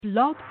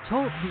Blog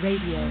Talk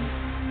Radio.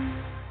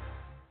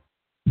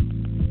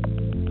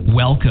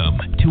 Welcome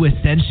to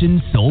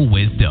Ascension Soul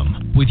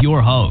Wisdom with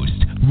your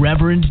host,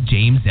 Reverend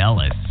James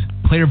Ellis.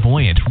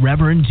 Clairvoyant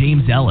Reverend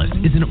James Ellis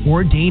is an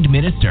ordained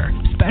minister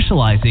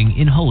specializing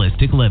in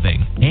holistic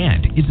living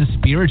and is a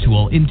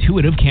spiritual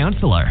intuitive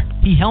counselor.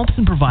 He helps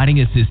in providing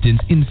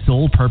assistance in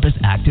soul purpose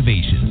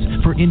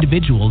activations for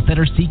individuals that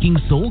are seeking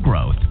soul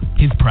growth.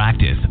 His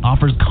practice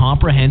offers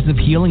comprehensive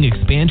healing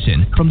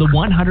expansion from the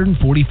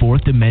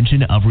 144th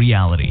dimension of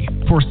reality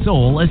for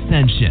soul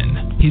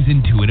ascension. His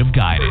intuitive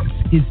guidance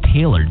is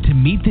tailored to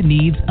meet the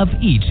needs of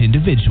each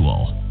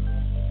individual.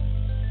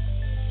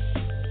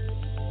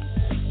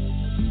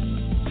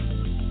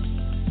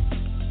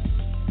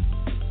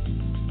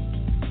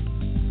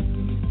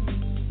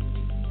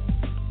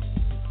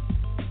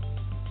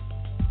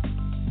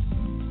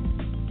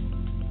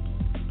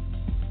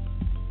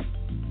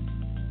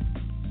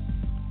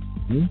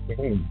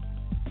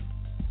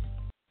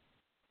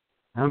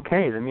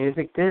 Okay, the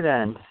music did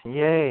end.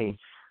 Yay.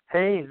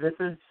 Hey, this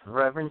is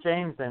Reverend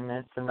James, and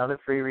it's another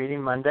Free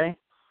Reading Monday.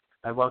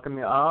 I welcome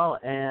you all,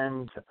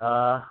 and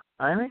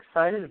I'm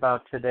excited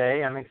about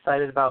today. I'm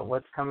excited about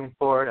what's coming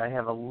forward. I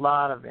have a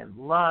lot of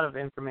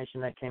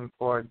information that came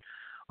forward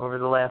over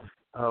the last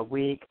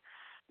week,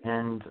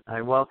 and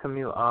I welcome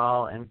you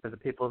all. And for the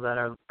people that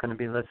are going to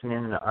be listening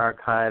in the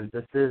archive,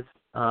 this is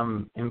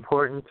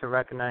important to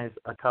recognize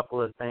a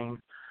couple of things.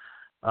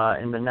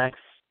 In the next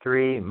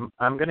three,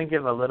 I'm going to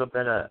give a little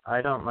bit of,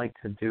 I don't like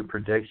to do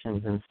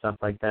predictions and stuff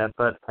like that,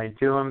 but I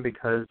do them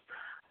because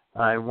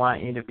I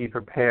want you to be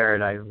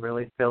prepared. I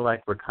really feel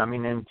like we're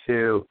coming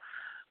into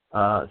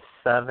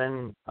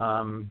seven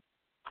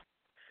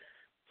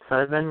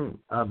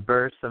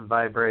bursts of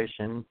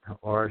vibration,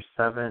 or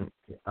seven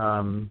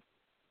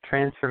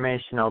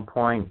transformational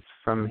points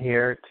from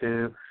here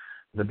to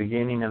the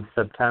beginning of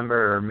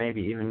September, or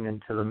maybe even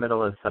into the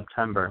middle of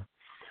September.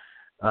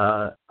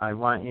 I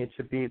want you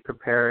to be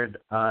prepared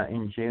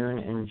in June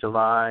and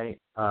July,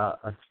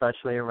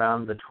 especially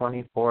around the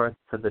 24th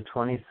to the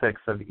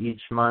 26th of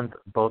each month,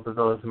 both of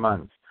those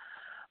months.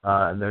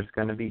 There's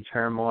going to be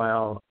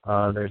turmoil.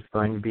 There's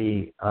going to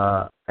be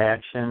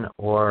action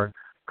or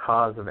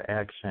cause of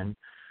action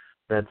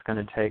that's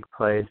going to take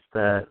place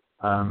that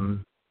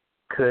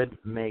could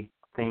make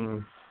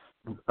things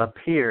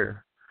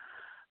appear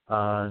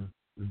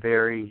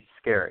very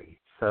scary.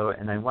 So,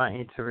 and I want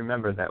you to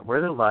remember that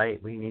we're the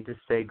light. We need to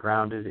stay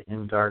grounded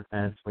in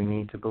darkness. We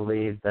need to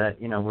believe that,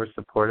 we're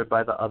supported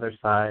by the other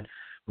side.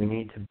 We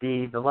need to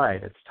be the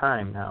light. It's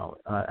time now.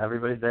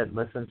 Everybody that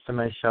listens to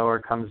my show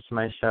or comes to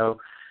my show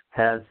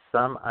has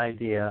some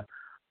idea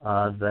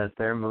that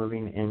they're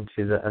moving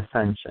into the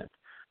ascension,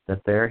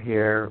 that they're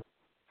here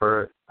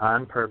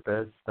on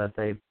purpose, that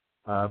they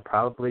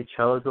probably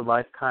chose a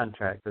life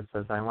contract that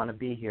says, I want to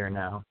be here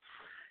now.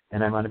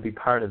 And I want to be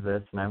part of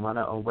this, and I want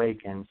to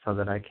awaken so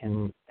that I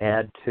can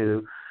add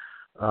to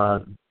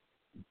the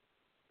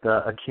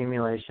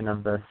accumulation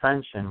of the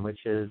ascension,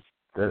 which is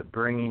the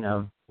bringing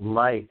of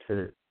light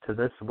to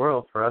this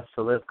world for us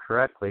to live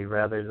correctly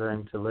rather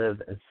than to live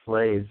as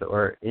slaves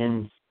or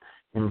in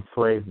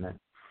enslavement.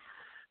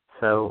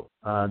 So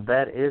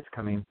that is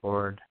coming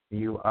forward.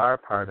 You are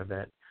part of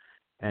it.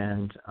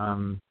 And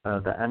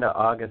the end of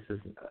August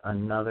is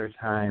another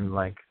time,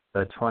 like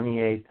the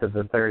 28th to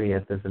the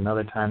 30th is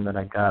another time that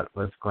I got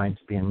was going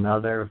to be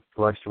another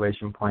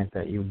fluctuation point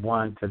that you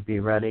want to be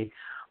ready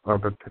or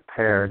be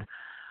prepared.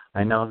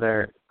 I know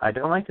I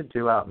don't like to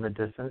do out in the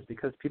distance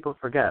because people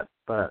forget,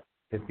 but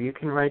if you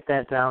can write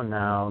that down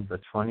now,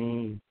 the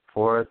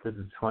 24th to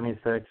the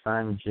 26th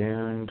on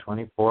June,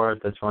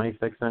 24th to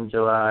 26th in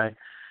July,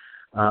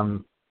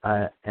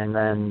 and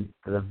then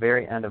the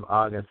very end of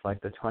August,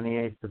 like the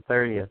 28th to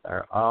 30th,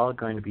 are all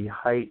going to be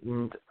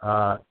heightened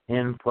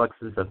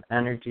influxes of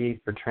energy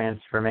for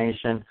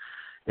transformation.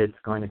 It's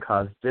going to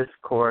cause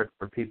discord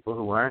for people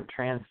who aren't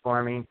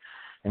transforming,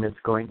 and it's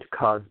going to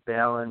cause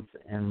balance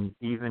and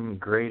even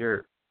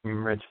greater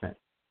enrichment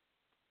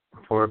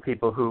for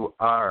people who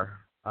are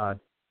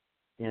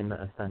in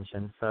the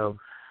ascension. So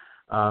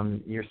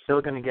you're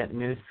still going to get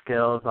new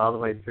skills all the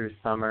way through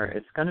summer.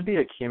 It's going to be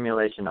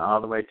accumulation all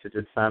the way to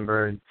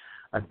December.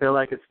 I feel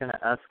like it's going to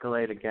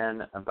escalate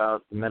again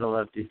about the middle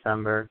of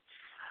December.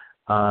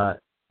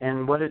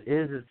 And what it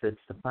is it's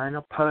the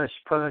final push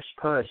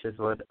is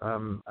what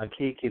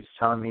Aki keeps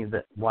telling me,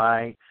 that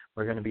why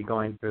we're going to be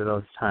going through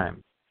those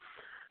times.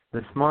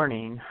 This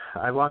morning,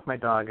 I walk my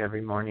dog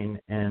every morning,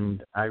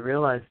 and I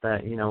realized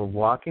that,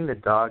 walking the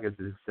dog is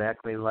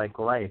exactly like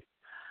life.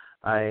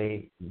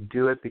 I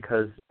do it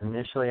because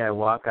initially I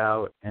walk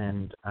out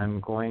and I'm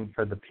going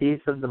for the peace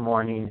of the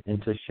morning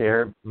and to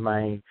share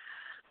my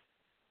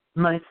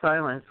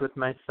silence with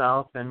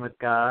myself and with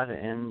God,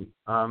 and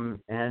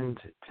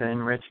to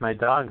enrich my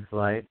dog's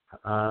life,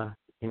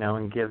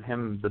 and give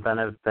him the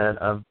benefit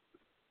of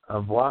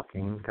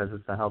walking, because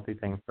it's a healthy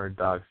thing for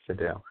dogs to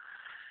do.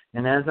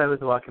 And as I was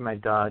walking my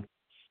dog,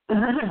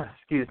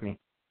 excuse me,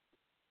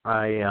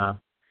 I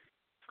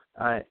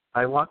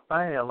walk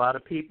by a lot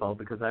of people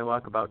because I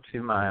walk about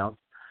 2 miles,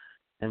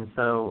 And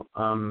so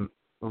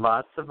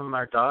lots of them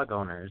are dog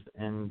owners,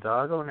 and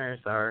dog owners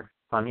are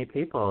funny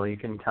people. You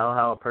can tell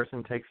how a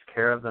person takes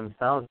care of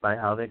themselves by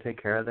how they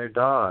take care of their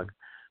dog.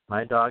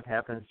 My dog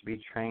happens to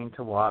be trained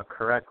to walk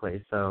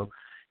correctly, so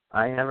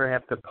I never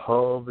have to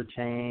pull the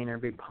chain or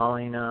be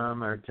pulling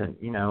them or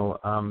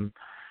to,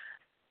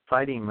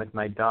 fighting with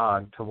my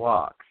dog to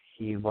walk.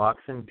 He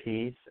walks in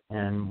peace,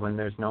 and when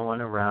there's no one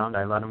around,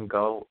 I let him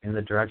go in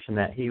the direction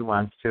that he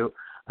wants to.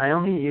 I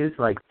only use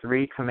like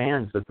 3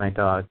 commands with my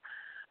dog,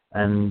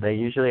 and they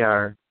usually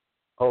are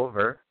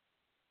over,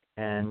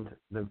 and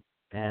the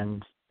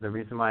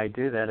reason why I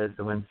do that is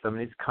that when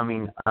somebody's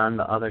coming on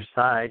the other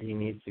side, he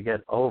needs to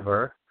get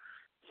over.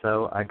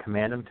 So I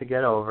command him to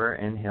get over,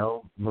 and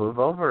he'll move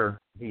over.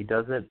 He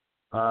does it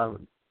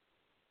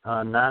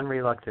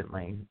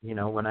non-reluctantly.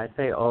 When I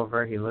say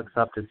over, he looks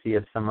up to see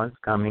if someone's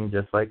coming,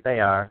 just like they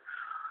are,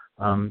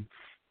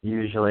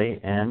 usually,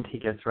 and he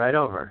gets right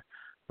over.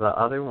 The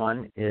other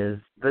one is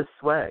this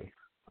way.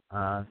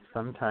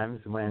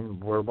 Sometimes when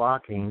we're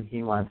walking,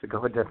 he wants to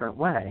go a different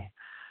way,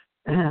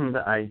 and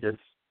I just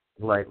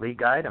lightly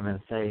guide him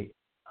and say,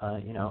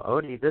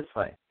 Odie, this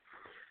way.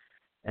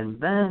 And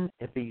then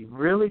if he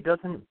really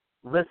doesn't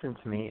listen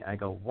to me, I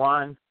go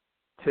 1,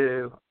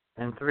 2,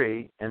 and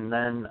 3, and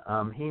then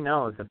he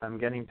knows if I'm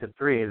getting to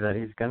 3 that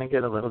he's going to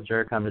get a little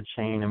jerk on the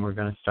chain, and we're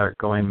going to start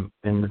going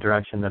in the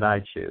direction that I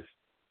choose,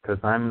 because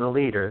I'm the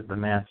leader, the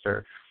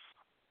master.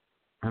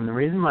 And the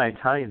reason why I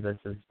tell you this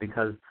is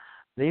because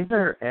these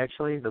are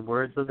actually the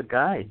words of the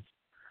guides.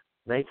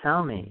 They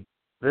tell me,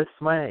 this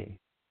way,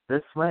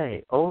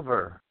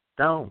 over,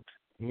 don't,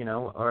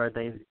 or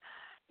they,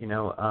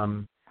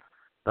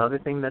 the other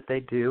thing that they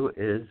do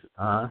is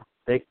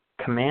they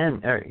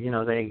command, or,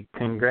 they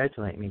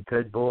congratulate me,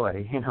 good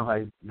boy.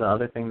 The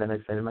other thing that I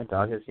say to my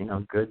dog is,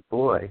 good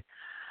boy,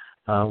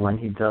 when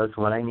he does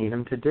what I need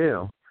him to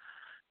do.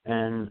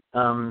 And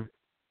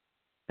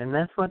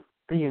that's what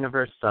the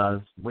universe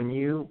does. When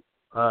you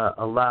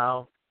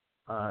allow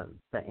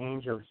the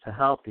angels to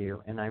help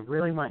you, and I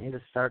really want you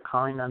to start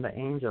calling on the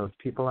angels.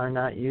 People are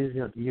not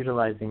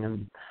utilizing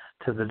them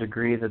to the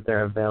degree that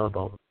they're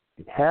available.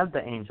 Have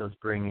the angels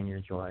bring in your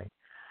joy.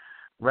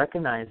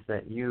 Recognize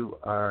that you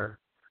are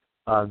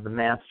the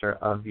master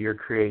of your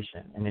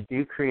creation. And if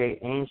you create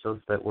angels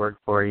that work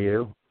for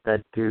you,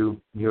 that do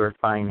your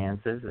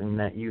finances, and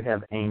that you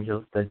have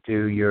angels that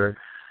do your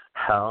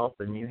health,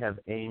 and you have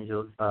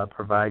angels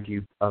provide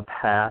you a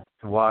path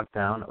to walk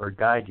down or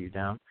guide you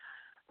down,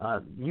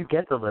 you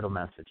get the little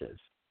messages.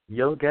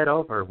 You'll get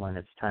over when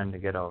it's time to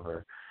get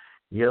over.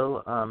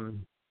 You'll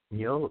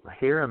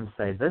hear them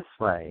say this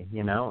way,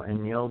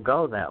 and you'll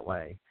go that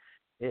way.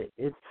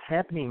 It's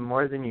happening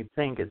more than you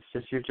think. It's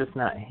just you're just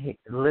not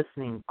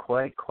listening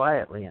quite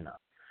quietly enough.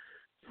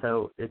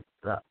 So it's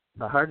the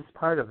hardest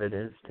part of it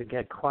is to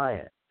get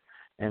quiet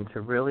and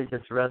to really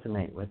just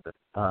resonate with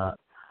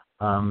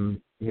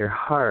your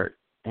heart,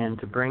 and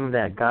to bring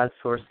that God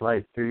source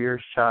light through your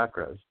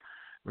chakras.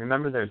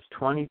 Remember, there's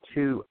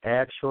 22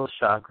 actual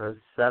chakras,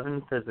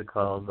 7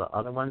 physical. The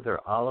other ones are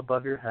all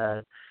above your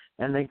head,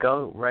 and they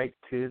go right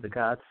to the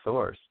God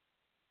source.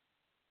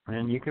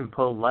 And you can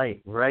pull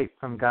light right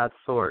from God's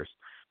source.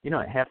 You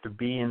don't have to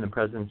be in the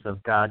presence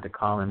of God to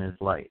call in his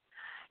light.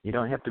 You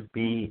don't have to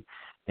be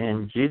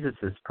in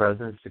Jesus'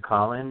 presence to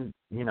call in,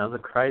 the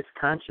Christ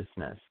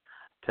consciousness,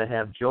 to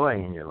have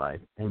joy in your life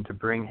and to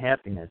bring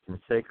happiness and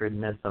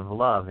sacredness of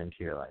love into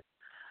your life.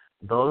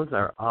 Those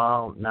are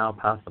all now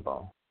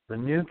possible. The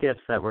new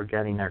gifts that we're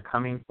getting are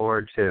coming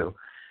forward too.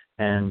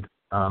 And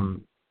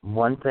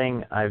one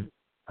thing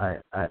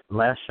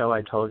last show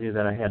I told you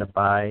that I had a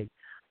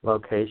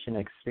bi-location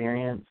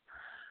experience.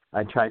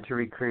 I tried to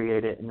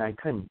recreate it and I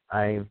couldn't.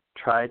 I've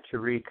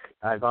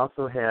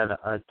also had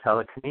a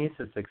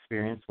telekinesis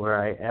experience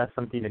where I asked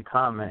something to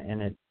come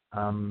and it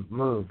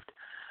moved.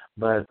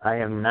 But I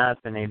have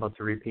not been able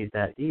to repeat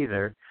that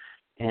either.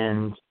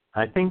 And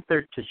I think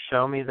they're to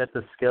show me that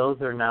the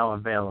skills are now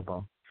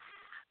available.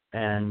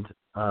 And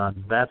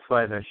that's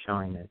why they're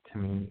showing it to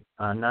me.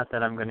 Not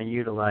that I'm going to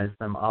utilize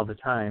them all the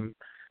time,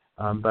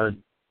 but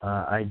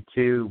I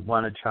do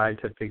want to try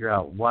to figure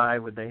out why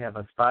would they have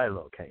us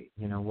bi-locate.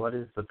 What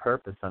is the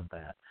purpose of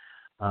that?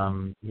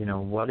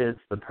 What is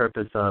the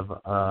purpose of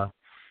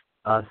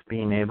us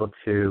being able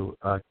to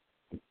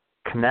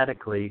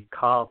kinetically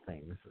call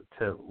things?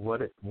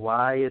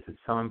 Why is it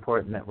so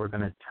important that we're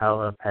going to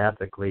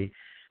telepathically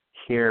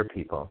hear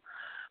people?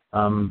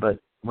 But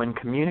when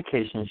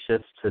communication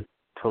shifts to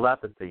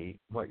telepathy,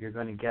 what you're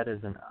going to get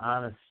is an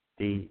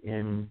honesty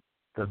in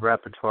the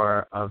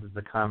repertoire of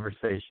the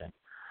conversation.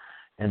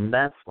 And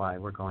that's why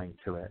we're going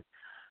to it.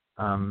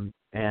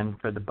 And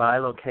for the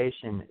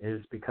bilocation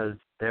is because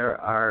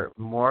there are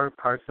more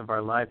parts of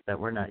our life that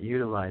we're not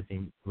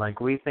utilizing. Like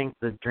we think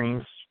the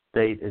dream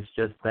state is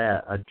just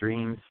that, a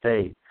dream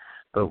state.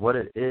 But what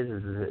it is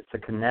it's a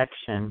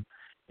connection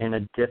in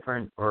a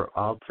different or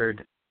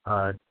altered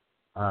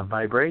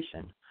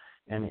vibration.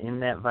 And in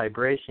that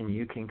vibration,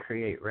 you can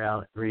create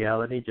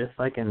reality, just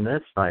like in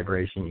this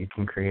vibration, you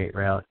can create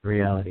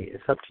reality.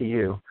 It's up to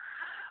you.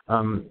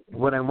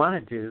 What I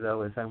want to do,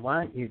 though, is I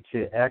want you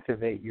to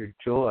activate your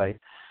joy,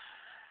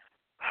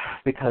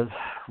 because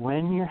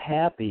when you're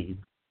happy,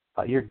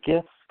 your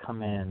gifts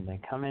come in. They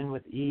come in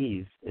with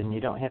ease, and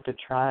you don't have to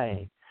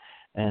try.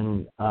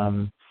 And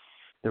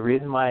the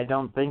reason why I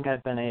don't think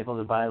I've been able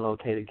to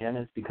bilocate again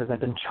is because I've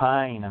been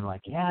trying. I'm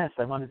like, yes,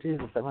 I want to do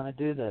this, I want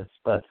to do this.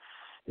 But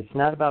it's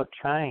not about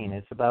trying.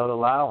 It's about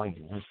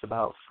allowing. It's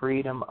about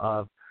freedom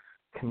of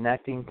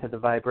connecting to the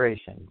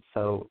vibration.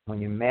 So when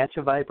you match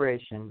a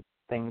vibration,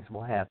 things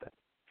will happen.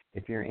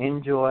 If you're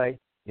in joy,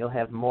 you'll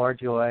have more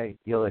joy.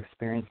 You'll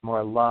experience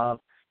more love.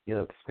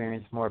 You'll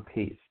experience more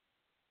peace.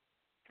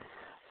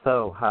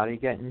 So how do you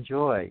get in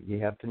joy? You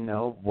have to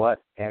know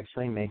what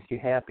actually makes you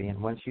happy. And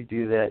once you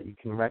do that, you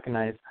can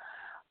recognize,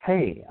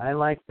 hey, I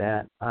like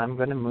that. I'm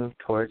going to move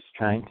towards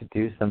trying to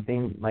do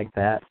something like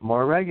that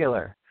more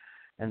regular.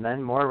 And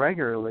then more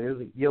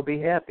regularly, you'll be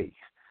happy.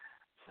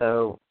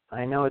 So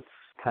I know it's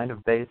kind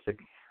of basic,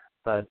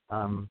 but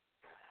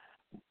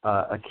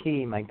a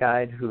key, my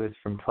guide, who is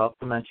from 12th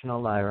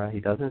Dimensional Lyra, he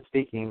doesn't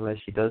speak English.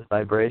 He does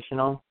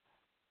vibrational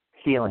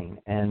healing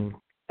and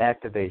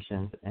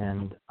activations.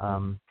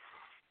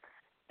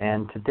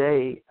 And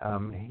today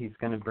he's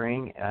going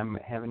to I'm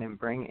having him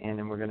bring in,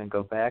 and we're going to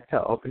go back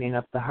to opening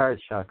up the heart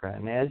chakra.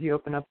 And as you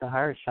open up the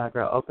heart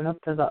chakra, open up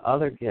to the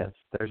other gifts.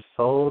 There's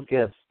soul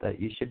gifts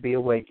that you should be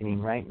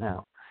awakening right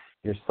now.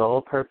 Your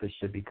soul purpose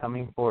should be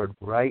coming forward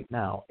right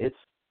now. It's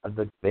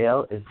the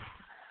veil is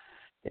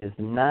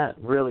not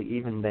really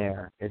even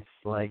there. It's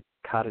like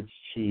cottage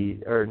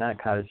cheese, or not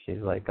cottage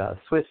cheese, like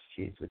Swiss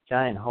cheese with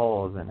giant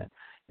holes in it.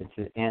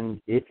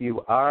 And if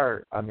you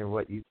are under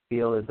what you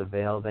feel is a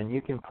veil, then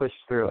you can push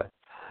through it.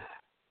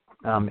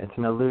 It's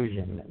an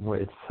illusion where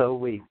it's so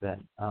weak that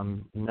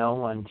no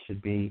one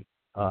should be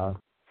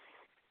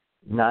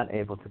not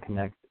able to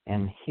connect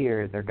and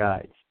hear their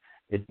guides.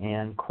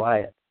 And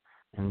quiet.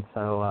 And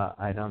so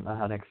I don't know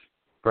how to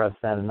express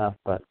that enough,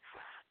 but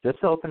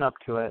just open up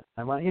to it.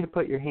 I want you to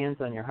put your hands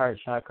on your heart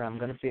chakra. I'm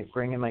going to be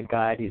bringing my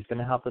guide. He's going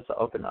to help us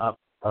open up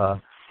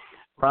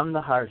from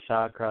the heart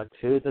chakra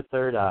to the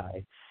third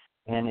eye.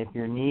 And if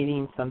you're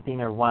needing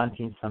something or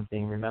wanting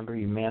something, remember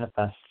you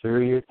manifest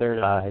through your third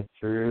eye,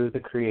 through the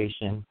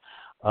creation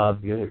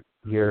of your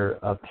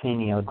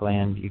pineal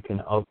gland. You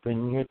can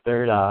open your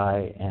third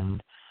eye,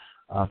 and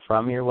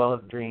from your well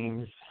of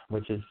dreams,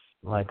 which is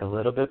like a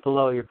little bit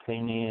below your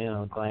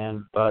pineal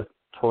gland, but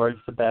towards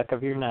the back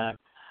of your neck,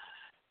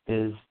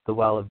 is the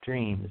well of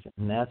dreams.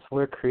 And that's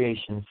where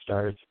creation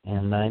starts.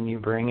 And then you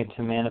bring it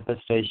to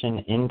manifestation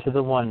into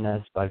the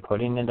oneness by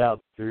putting it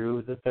out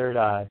through the third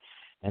eye,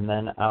 and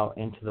then out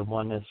into the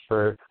oneness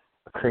for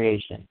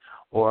creation,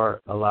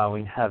 or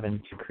allowing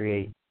heaven to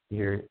create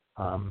your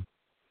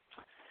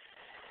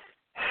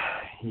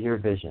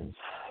visions.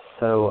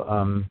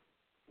 So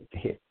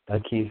a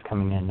key's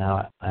coming in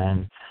now,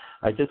 and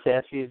I just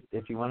ask you,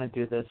 if you want to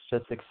do this,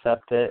 just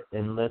accept it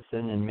and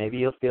listen, and maybe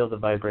you'll feel the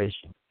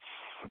vibration.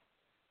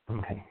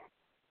 Okay.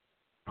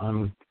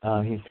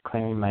 He's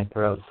clearing my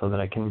throat so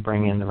that I can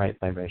bring in the right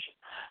vibration.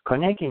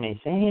 Koneki ne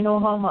sehi no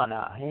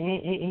hamana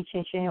he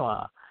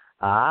wa.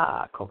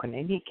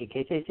 Kokoneki ke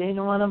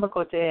no wana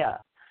bakotea.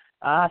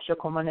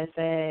 Shokomane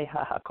se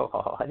ha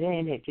ko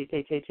ne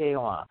te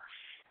wa.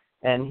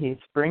 And he's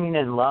bringing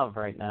in love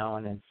right now,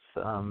 and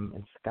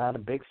it's got a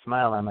big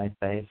smile on my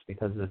face,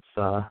 because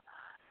it's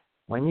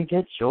when you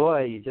get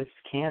joy, you just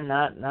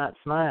cannot not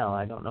smile.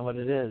 I don't know what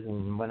it is,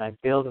 and when I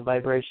feel the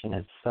vibration,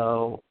 it's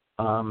so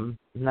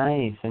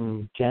nice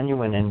and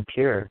genuine and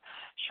pure.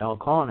 So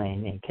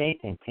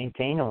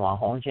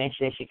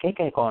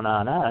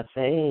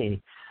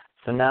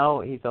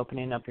now he's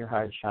opening up your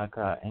heart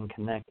chakra and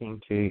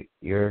connecting to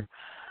your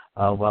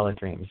well of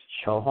dreams.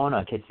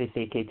 Shohona kete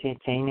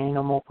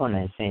no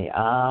mopone se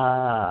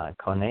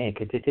kone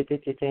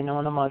kete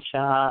no no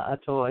masha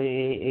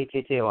atoi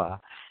etewa.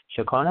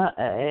 Shokona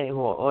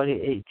wo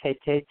ori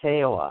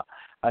tetewa.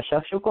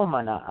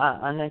 Ashashukomana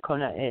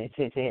anekona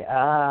tete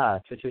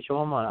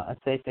tutuchomana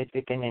ase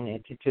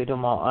kenene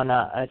titumo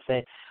ana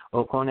ase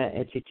okona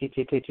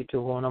etiti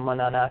to one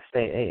manana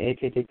say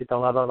etiti to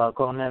la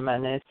kona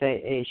manese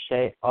e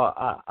she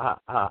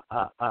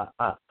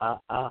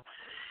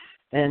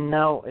And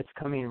now it's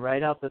coming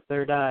right out the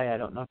third eye. I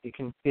don't know if you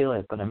can feel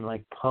it, but I'm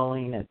like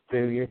pulling it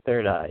through your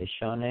third eye.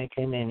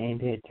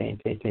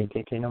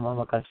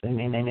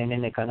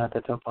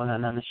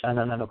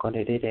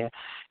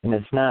 And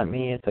it's not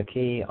me, it's a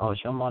key.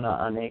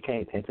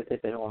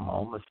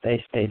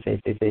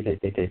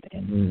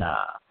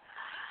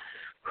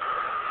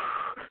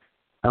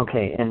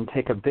 Okay, and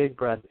take a big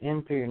breath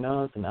in through your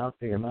nose and out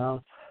through your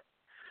mouth.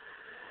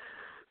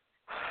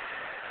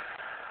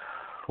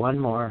 One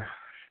more.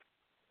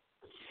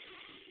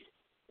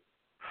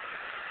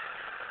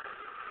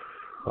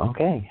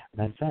 Okay,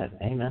 that's it.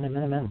 Amen,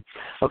 amen, amen.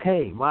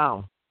 Okay,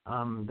 wow.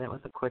 That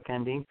was a quick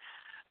ending.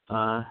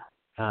 I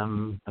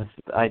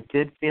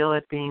did feel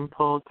it being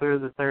pulled through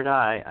the third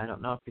eye. I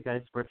don't know if you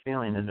guys were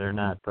feeling it or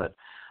not, but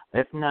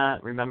If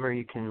not, remember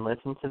you can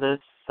listen to this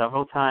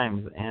several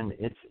times, and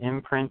it's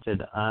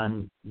imprinted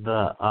on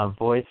the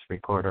voice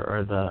recorder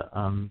or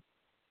the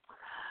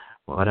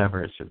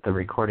whatever, it's the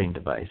recording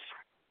device.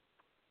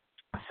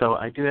 So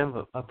I do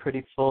have a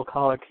pretty full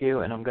caller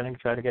queue, and I'm going to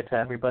try to get to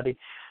everybody.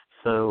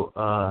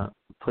 So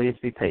please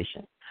be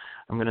patient.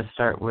 I'm going to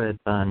start with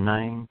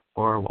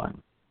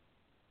 941.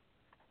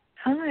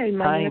 Hi,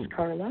 my name is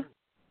Carla.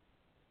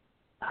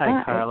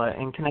 Hi, Carla.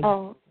 And can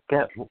I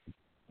get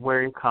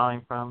where you're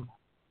calling from?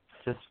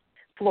 Just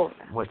Florida.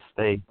 What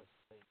state?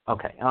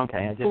 Okay. I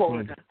just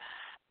Florida.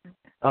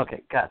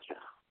 Okay, gotcha.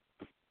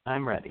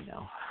 I'm ready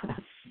now.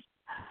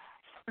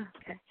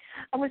 Okay.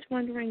 I was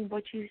wondering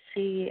what you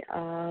see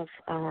of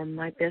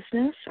my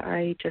business.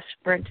 I just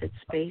rented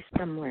space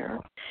somewhere,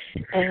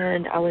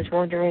 and I was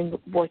wondering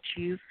what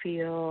you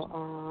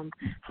feel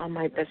how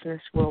my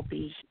business will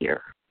be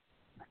here.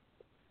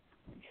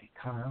 Okay,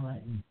 Carla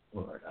in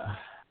Florida.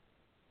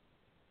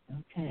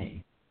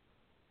 Okay.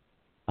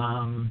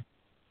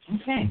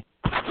 Okay.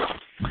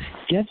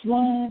 Guess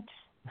what?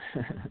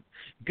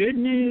 Good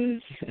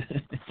news.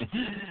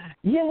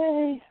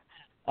 Yay.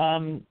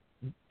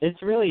 It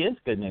really is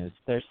good news.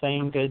 They're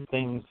saying good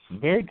things,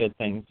 very good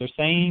things. They're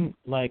saying,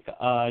 like,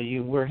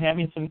 you were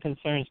having some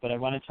concerns, but I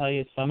want to tell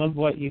you some of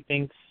what you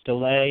think's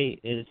delay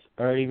is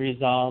already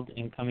resolved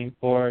and coming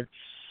forward.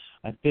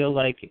 I feel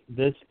like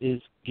this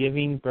is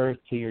giving birth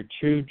to your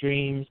true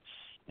dreams,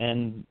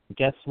 and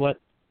guess what?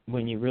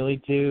 When you really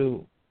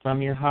do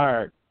from your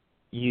heart,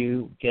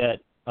 you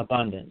get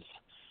abundance.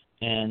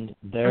 And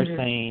they're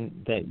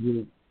saying that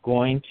you're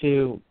going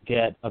to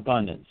get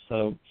abundance.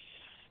 So,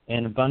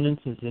 and abundance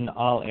is in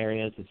all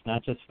areas. It's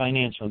not just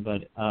financial,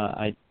 but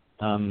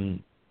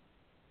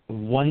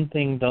one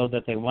thing, though,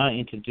 that they want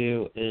you to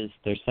do is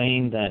they're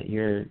saying that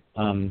you're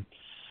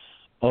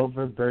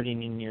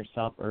overburdening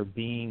yourself or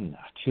being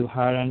too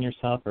hard on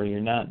yourself, or you're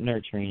not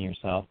nurturing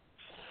yourself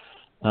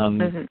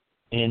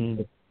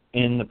in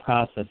the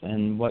process.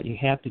 And what you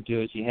have to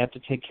do is you have to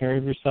take care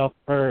of yourself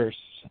first.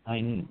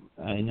 I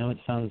know it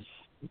sounds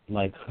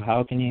like,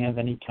 how can you have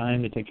any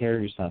time to take care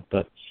of yourself?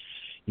 But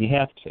you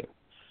have to,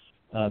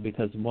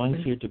 because once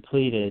you're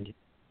depleted,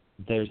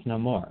 there's no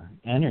more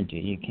energy.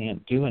 You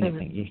can't do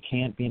anything. You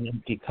can't be an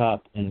empty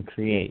cup and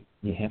create.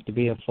 You have to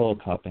be a full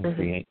cup and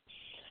create.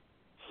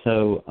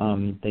 So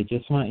they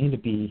just want you to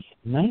be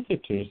nicer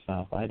to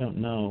yourself. I don't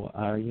know.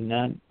 Are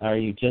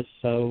you just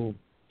so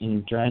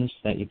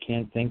drenched that you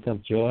can't think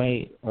of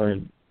joy or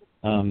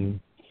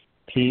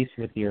peace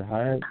with your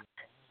heart?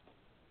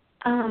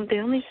 The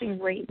only thing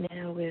right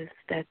now is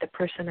that the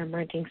person I'm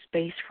renting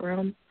space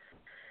from,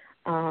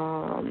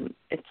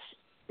 it's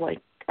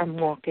like I'm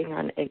walking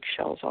on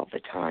eggshells all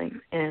the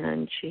time,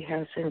 and she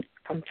hasn't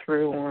come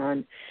through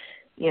on,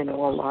 a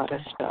lot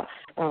of stuff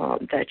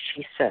that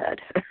she said.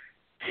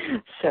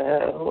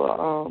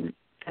 So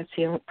that's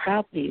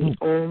probably the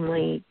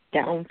only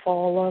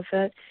downfall of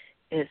it,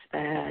 is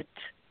that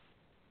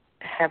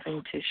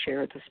having to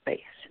share the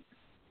space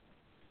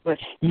with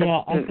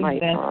I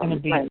think that's going to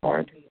be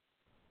landlord.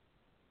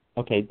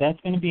 Okay, that's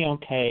going to be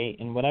okay.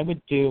 And what I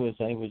would do is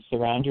I would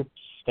surround your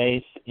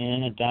space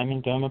in a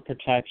diamond dome of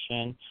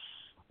protection,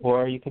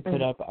 or you could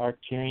put up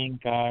Arcturian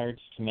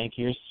guards to make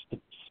your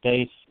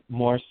space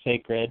more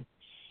sacred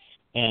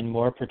and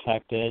more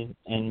protected,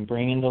 and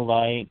bring in the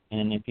light.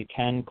 And if you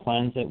can,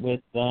 cleanse it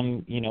with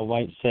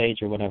white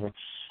sage or whatever.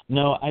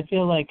 No, I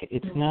feel like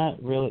it's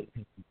not really,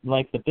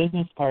 like the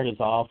business part is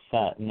all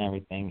set and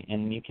everything,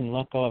 and you can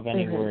let go of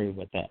any worry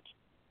with that.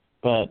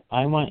 But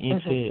I want you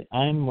to,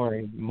 I'm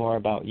worried more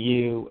about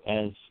you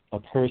as a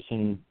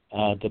person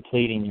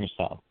depleting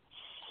yourself.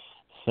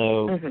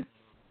 So,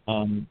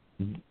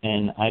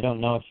 and I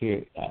don't know if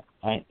you're,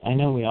 I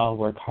know we all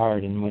work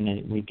hard, and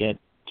when we get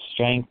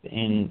strength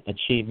in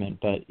achievement,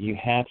 but you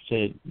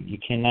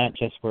cannot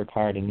just work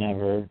hard and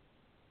never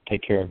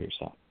take care of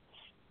yourself.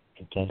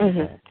 It doesn't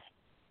work.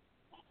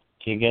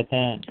 Do you get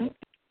that?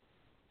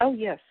 Oh,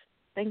 yes.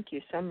 Thank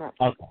you so much.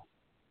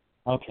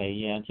 Okay,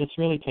 yeah, just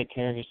really take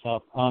care of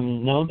yourself.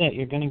 Know that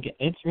you're going to get,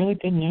 it's really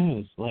good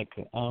news. Like,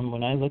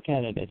 when I look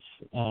at it, it's,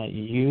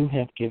 you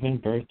have given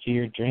birth to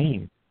your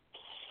dream,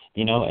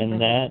 and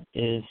that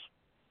is,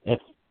 if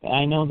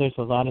I know there's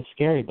a lot of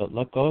scary, but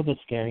let go of the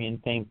scary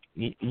and think,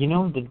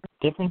 the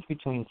difference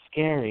between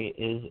scary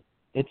is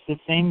it's the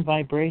same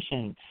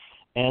vibration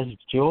as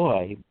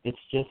joy. It's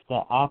just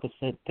the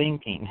opposite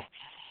thinking.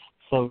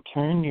 So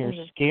turn your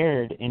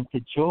scared into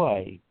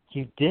joy.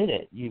 You did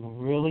it. You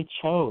really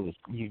chose.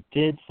 You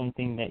did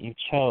something that you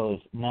chose.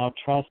 Now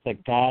trust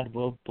that God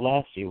will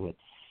bless you with,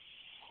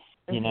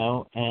 and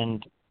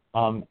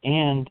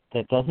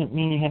that doesn't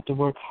mean you have to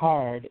work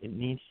hard. It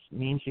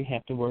means you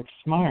have to work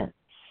smart.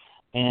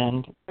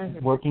 And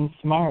working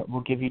smart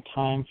will give you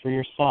time for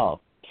yourself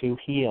to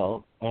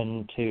heal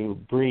and to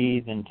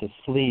breathe and to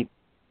sleep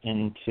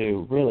and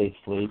to really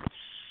sleep.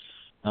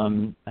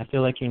 I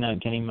feel like you're not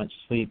getting much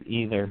sleep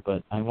either,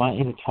 but I want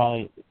you to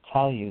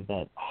tell you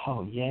that,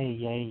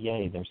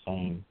 yay, they're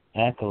saying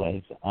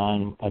accolades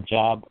on a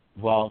job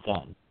well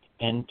done,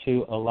 and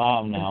to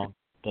allow now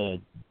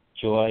the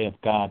joy of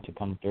God to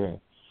come through,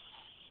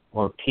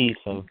 or peace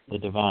of the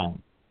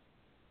divine.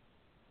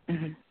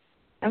 Mm-hmm.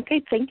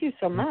 Okay, thank you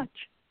so much.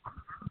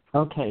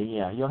 Okay,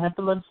 yeah, you'll have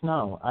to let us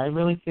know. I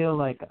really feel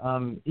like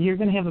you're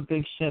going to have a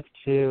big shift,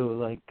 too.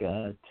 Like,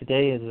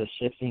 today is a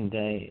shifting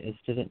day.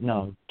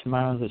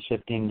 Tomorrow's a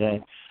shifting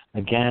day.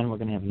 Again, we're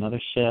going to have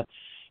another shift,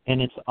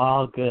 and it's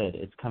all good.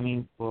 It's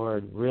coming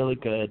forward really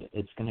good.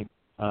 It's going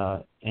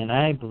to, and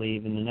I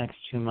believe in the next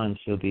 2 months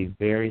you'll be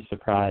very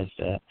surprised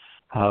at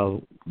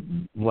how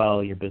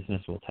well your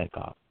business will take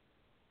off.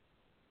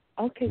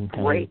 Okay,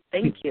 great.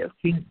 Thank you.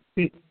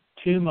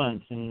 2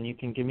 months, and you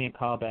can give me a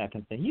call back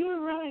and say, you were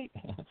right.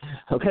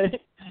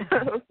 Okay?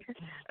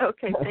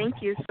 Okay,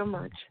 thank you so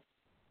much.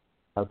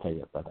 Okay,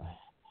 yeah, bye-bye.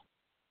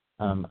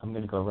 I'm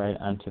going to go right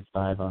on to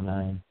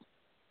 509.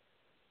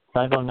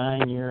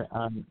 509, you're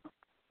on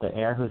the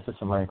air. Who's this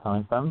and where are you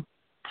calling from?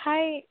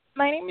 Hi,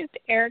 my name is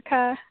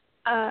Erica,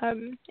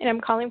 and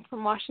I'm calling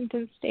from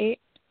Washington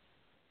State.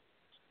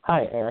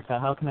 Hi, Erica.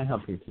 How can I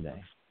help you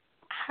today?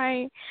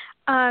 Hi.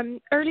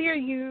 Earlier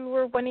you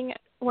were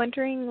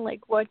wondering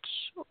like what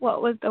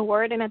was the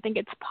word, and I think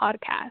it's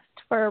podcast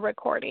for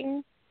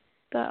recording,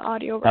 the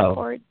audio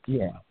record.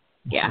 Yeah.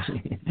 Yeah.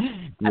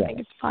 I think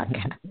it's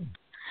podcast.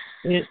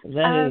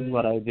 That is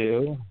what I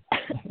do.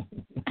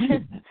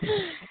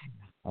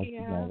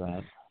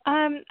 Yeah.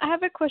 I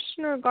have a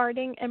question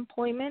regarding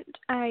employment.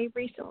 I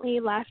recently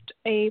left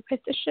a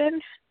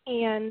position,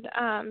 and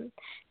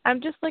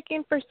I'm just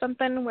looking for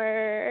something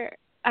where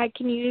I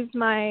can use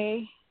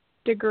my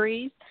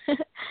degrees,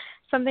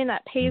 something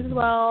that pays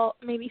well,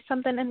 maybe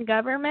something in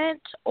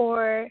government,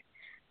 or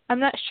I'm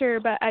not sure,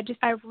 but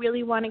I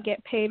really want to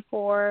get paid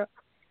for,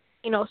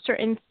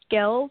 certain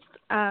skills.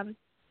 I'm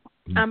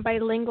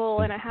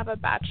bilingual and I have a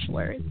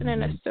bachelor's and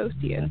an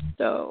associate,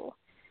 so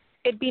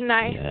it'd be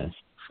nice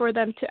for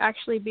them to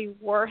actually be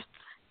worth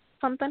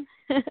something.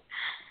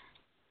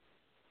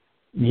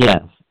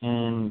 Yes,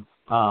 and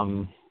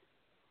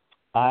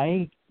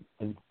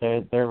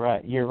they're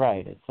right. You're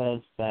right. It says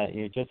that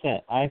you're just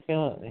at. I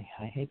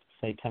hate to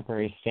say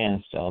temporary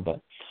standstill,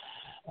 but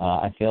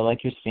I feel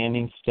like you're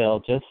standing still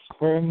just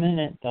for a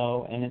minute,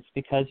 though, and it's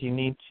because you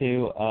need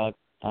to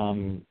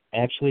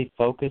actually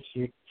focus.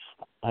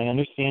 I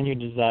understand your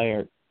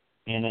desire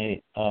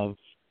of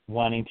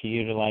wanting to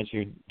utilize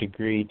your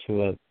degree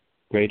to a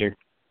greater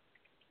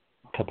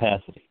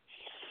capacity,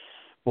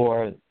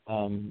 or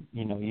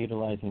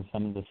utilizing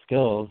some of the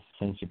skills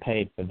since you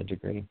paid for the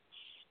degree.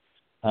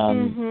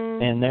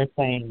 And they're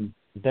saying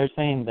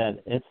that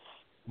it's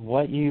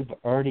what you've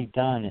already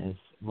done is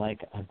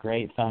like a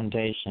great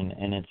foundation,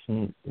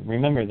 and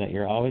remember that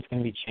you're always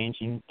going to be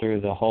changing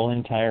through the whole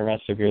entire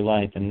rest of your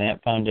life, and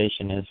that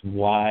foundation is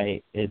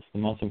why it's the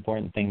most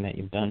important thing that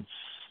you've done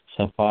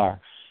so far.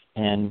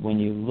 And when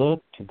you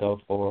look to go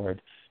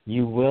forward,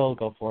 you will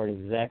go forward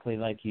exactly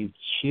like you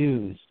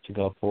choose to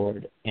go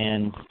forward,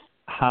 and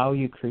how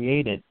you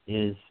create it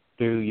is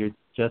through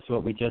just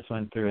what we just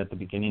went through at the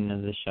beginning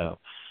of the show.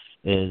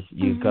 Is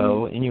you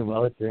go in your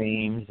well of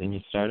dreams and you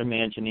start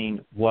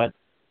imagining what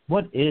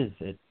is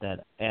it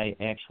that I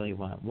actually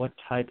want? What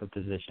type of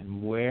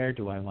position? Where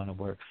do I want to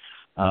work?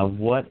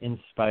 What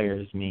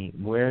inspires me?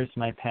 Where's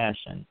my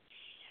passion?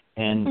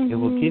 And it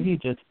will give you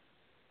just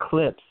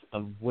clips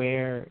of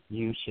where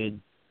you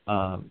should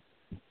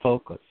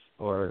focus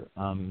or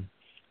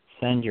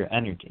send your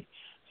energy.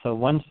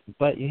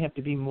 But you have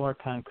to be more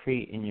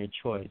concrete in your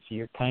choice.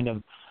 You're kind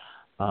of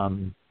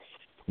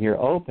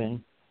you're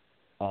open,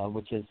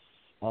 which is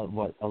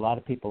what a lot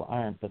of people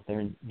aren't, but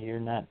you're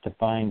not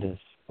defined as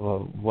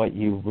what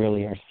you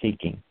really are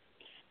seeking.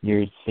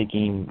 You're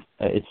seeking,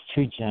 it's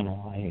too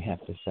general, I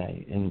have to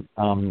say. And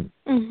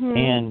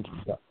and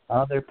the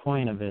other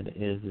point of it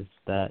is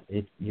that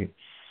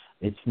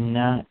it's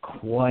not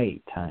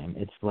quite time.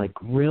 It's like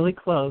really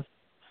close.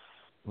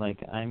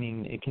 Like, I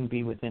mean, it can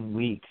be within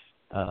weeks,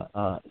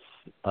 a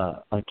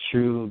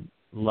true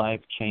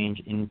life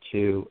change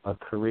into a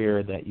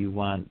career that you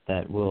want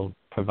that will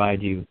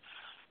provide you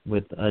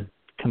with a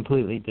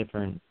completely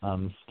different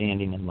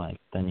standing in life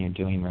than you're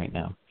doing right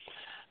now.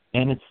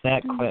 And it's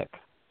that quick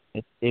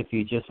if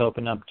you just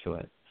open up to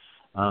it.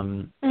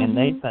 And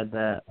they said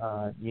that,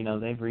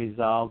 they've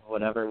resolved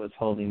whatever was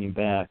holding you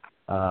back.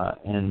 Oh,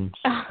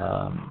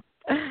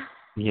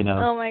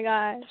 my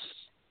gosh.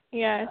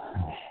 Yes.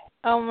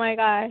 Oh, my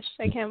gosh.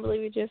 I can't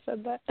believe you just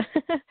said that.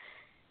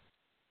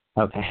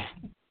 Okay.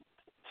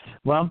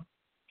 Well,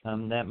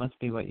 that must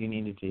be what you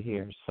needed to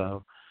hear.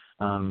 So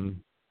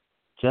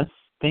just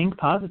think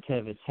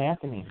positive. It's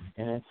happening,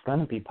 and it's going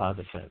to be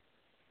positive.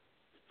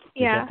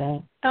 Yeah.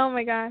 Oh,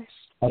 my gosh.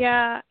 Okay.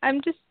 Yeah.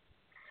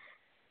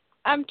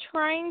 I'm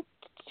trying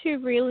to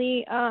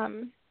really,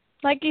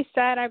 like you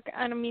said,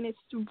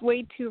 it's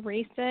way too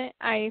recent.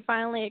 I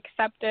finally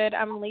accepted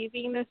I'm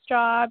leaving this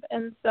job,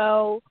 and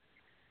so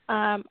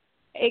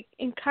it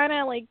kind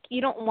of like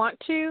you don't want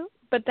to,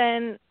 but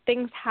then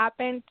things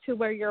happen to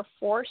where you're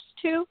forced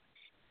to,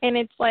 and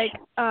it's like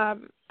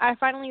I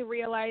finally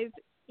realized,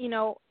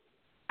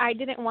 I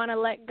didn't want to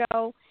let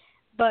go,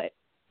 but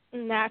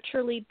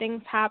naturally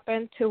things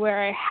happen to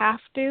where I have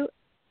to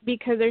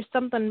because there's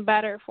something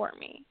better for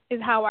me,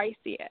 is how I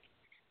see it.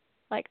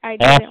 Like, I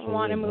didn't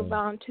want to move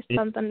on to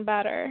something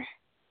better.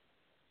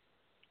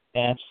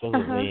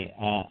 Absolutely.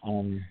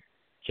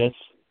 Just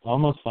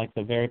almost like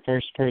the very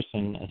first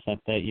person,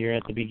 except that you're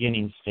at the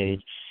beginning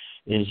stage,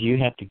 is you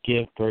have to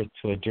give birth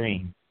to a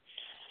dream.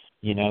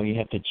 You know, you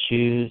have to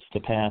choose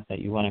the path that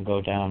you want to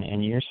go down,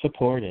 and you're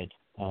supported,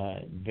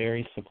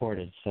 very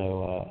supported.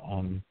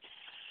 So,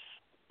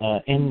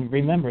 and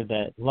remember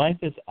that life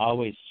is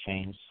always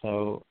changed,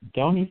 so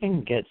don't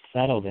even get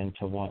settled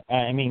into one.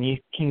 I mean, you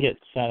can get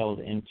settled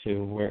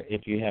into where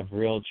if you have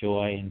real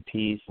joy and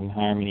peace and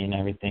harmony and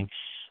everything,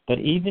 but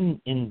even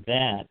in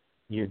that,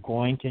 you're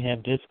going to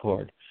have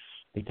discord,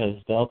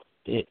 because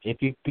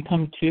if you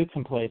become too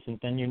complacent,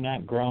 then you're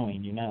not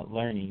growing, you're not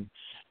learning.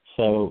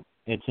 So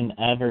it's an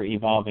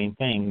ever-evolving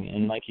thing,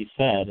 and like you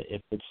said,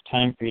 if it's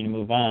time for you to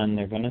move on,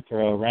 they're going to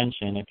throw a wrench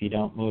in if you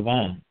don't move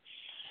on.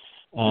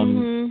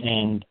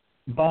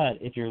 But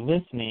if you're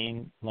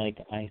listening, like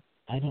I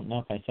don't know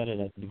if I said it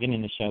at the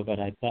beginning of the show, but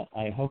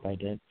I hope I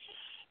did,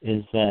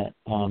 is that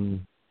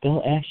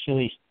they'll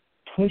actually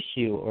push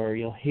you, or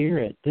you'll hear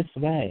it this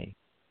way,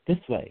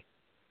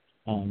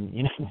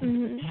 you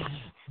know,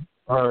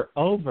 or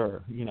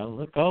over, you know,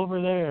 look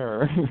over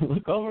there,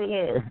 look over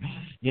there.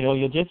 You know,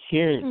 you'll just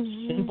hear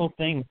simple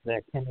things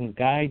that can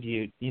guide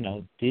you. You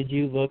know, did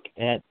you look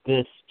at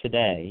this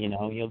today? You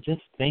know, you'll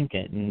just think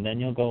it, and then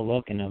you'll go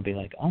look, and it'll be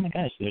like, oh my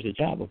gosh, there's a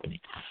job opening,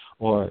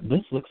 or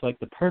this looks like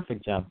the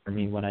perfect job for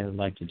me, what I would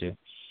like to do.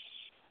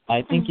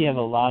 I think you have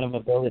a lot of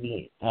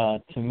ability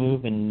to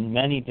move in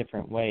many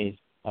different ways.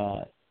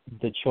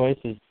 The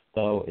choices,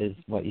 though, is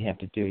what you have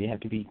to do. You have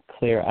to be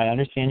clear. I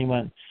understand you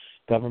want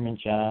government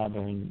job,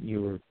 and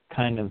you were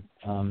kind of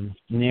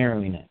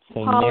narrowing it.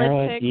 So politics.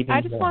 Narrow it even I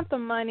just more. want the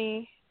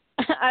money.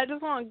 I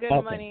just want good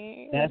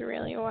money. That's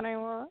really what I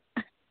want.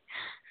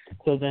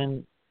 So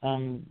then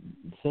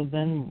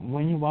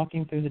when you're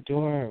walking through the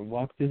door,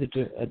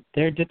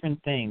 there are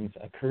different things.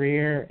 A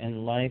career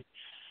and life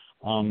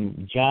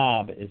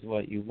job is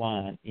what you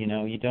want. You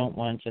know, you don't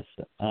want just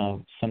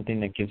something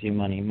that gives you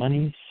money.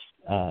 Money's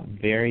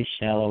very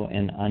shallow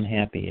and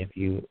unhappy if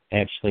you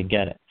actually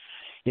get it.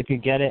 If you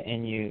get it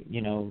and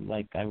you know,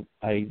 like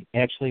I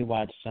actually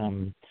watched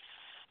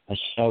a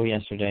show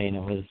yesterday, and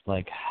it was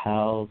like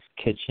Hell's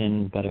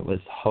Kitchen, but it was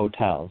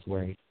hotels,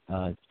 where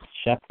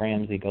Chef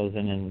Ramsay goes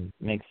in and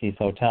makes these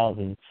hotels,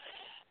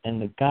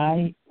 and the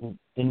guy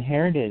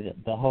inherited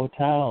the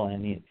hotel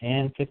and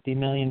 $50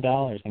 million,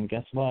 and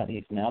guess what?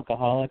 He's an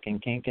alcoholic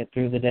and can't get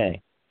through the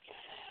day.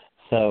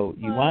 So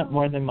you want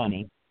more than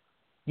money.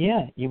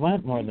 Yeah, you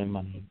want more than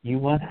money. You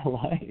want a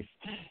life.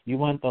 You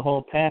want the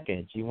whole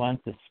package. You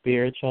want the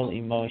spiritual,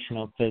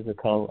 emotional,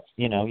 physical.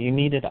 You know, you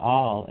need it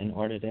all in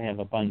order to have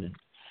abundance.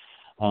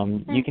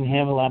 You can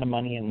have a lot of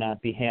money and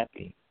not be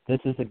happy. This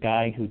is a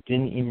guy who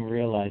didn't even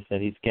realize that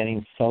he's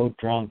getting so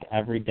drunk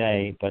every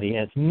day, but he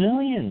has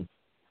millions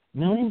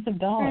of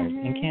dollars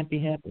and can't be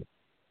happy.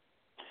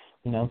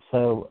 You know,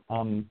 so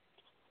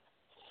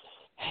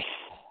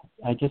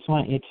I just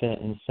want you to,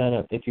 instead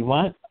of, if you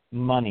want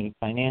money,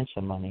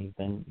 financial money,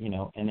 then, you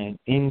know, and an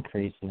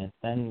increase in it,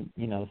 then,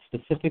 you know,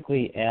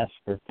 specifically ask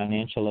for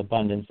financial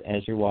abundance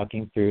as you're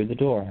walking through the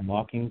door. I'm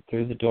walking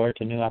through the door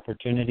to new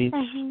opportunities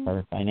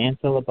or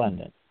financial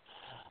abundance.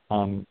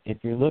 If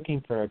you're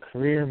looking for a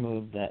career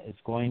move that is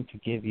going to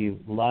give you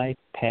life,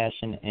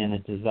 passion, and a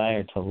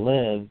desire to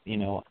live, you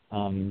know,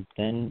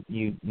 then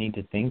you need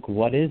to think,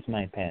 what is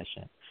my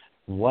passion?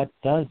 What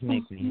does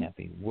make me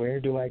happy? Where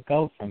do I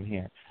go from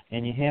here?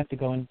 And you have to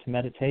go into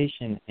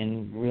meditation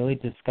and really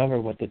discover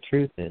what the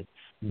truth is.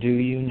 Do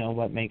you know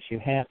what makes you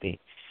happy?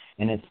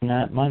 And it's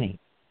not money.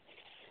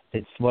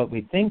 It's what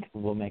we think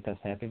will make us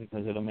happy,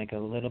 because it'll make it a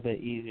little bit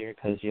easier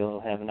because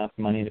you'll have enough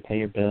money to pay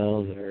your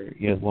bills, or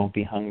you won't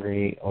be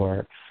hungry,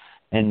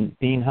 and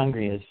being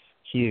hungry is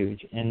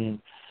huge. And,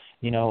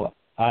 you know,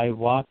 I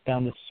walked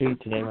down the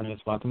street today when I was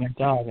walking my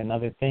dog,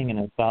 another thing, and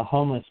I saw a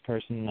homeless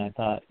person, and I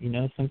thought, you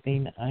know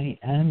something, I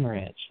am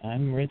rich.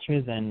 I'm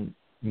richer than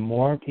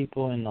more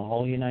people in the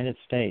whole United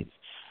States.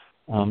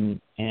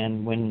 And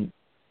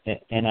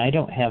I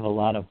don't have a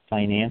lot of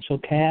financial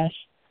cash.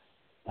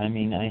 I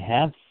mean, I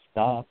have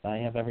stuff. I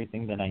have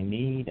everything that I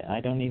need. I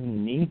don't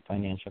even need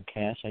financial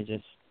cash.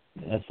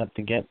 Except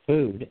to get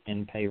food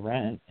and pay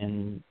rent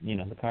and, you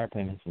know, the car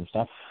payments and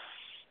stuff.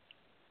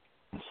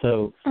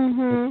 So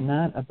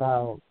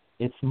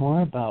it's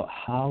more about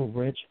how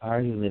rich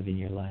are you living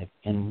your life,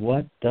 and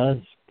what does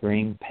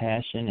bring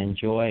passion and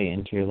joy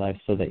into your life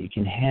so that you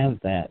can have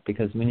that.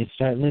 Because when you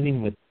start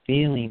living with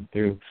feeling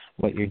through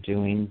what you're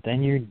doing,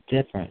 then you're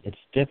different. It's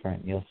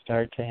different. You'll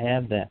start to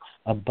have that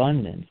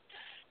abundance,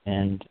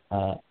 and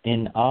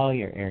in all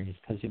your areas,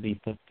 because you'll be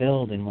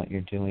fulfilled in what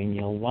you're doing.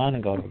 You'll want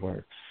to go to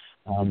work,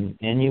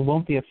 and you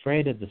won't be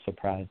afraid of the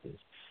surprises,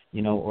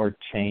 you know, or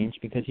change,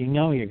 because you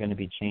know you're going to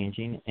be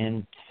changing,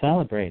 and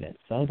celebrate it.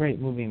 Celebrate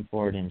moving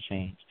forward and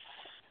change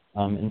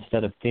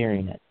instead of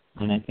fearing it.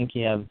 And I think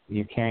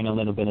you're carrying a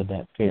little bit of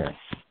that fear.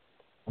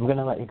 I'm going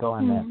to let you go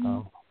on that,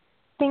 though.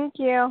 Thank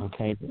you.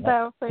 Okay.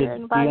 So for your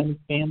advice. Do you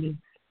understand it?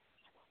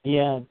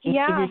 Yeah. Just give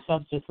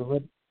yourself just a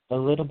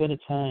little bit of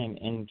time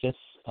and just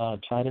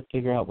try to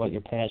figure out what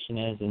your passion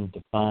is and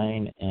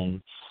define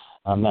and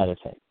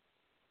meditate.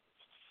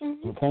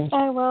 Mm-hmm. Okay?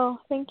 I will.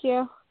 Thank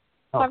you.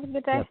 Have a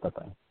good day. Yeah,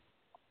 bye-bye.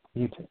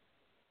 You too.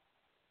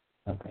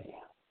 Okay.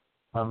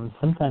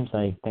 Sometimes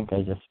I think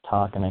I just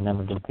talk and I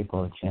never give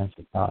people a chance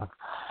to talk.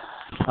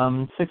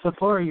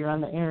 604, you're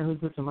on the air.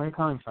 Who's this and where are you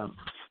calling from?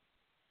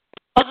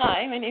 Oh,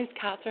 hi, my name's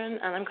Catherine,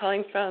 and I'm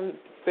calling from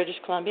British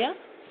Columbia.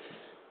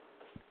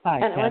 Hi,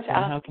 and Catherine.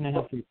 How can I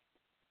help you?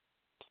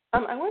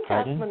 I wanted to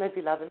ask when I'd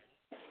be love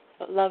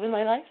in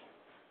my life.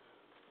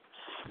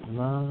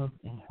 Love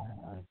in her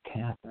life,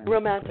 Catherine.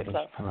 Romantic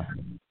love.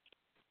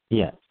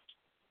 Yes.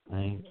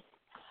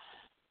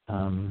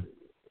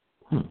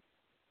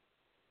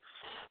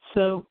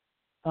 So,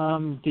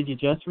 did you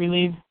just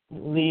leave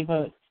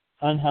a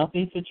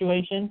unhealthy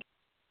situation?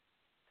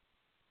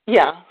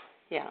 Yeah.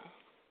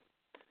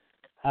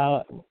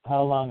 How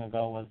long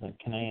ago was it?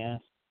 Can I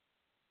ask?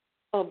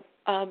 Oh,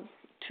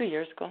 2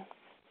 years ago.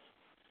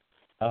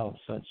 Oh,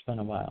 so it's been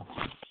a while.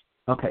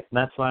 Okay,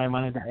 that's why I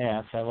wanted to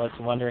ask. I was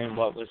wondering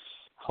what was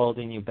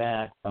holding you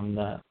back from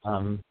the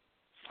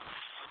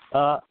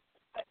How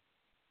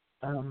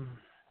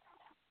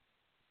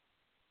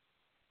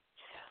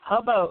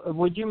about,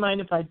 would you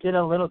mind if I did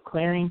a little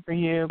clearing for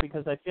you?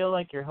 Because I feel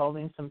like you're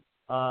holding some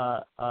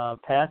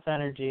past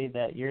energy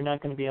that you're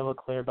not going to be able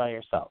to clear by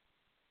yourself.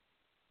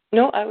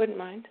 No, I wouldn't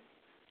mind.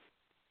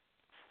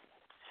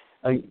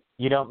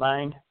 You don't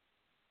mind?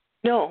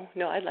 No,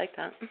 I'd like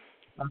that.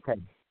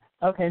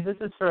 Okay, this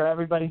is for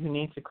everybody who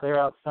needs to clear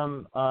out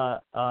some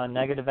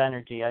negative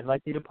energy. I'd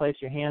like you to place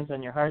your hands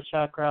on your heart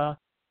chakra.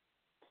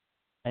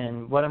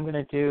 And what I'm going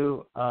to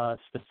do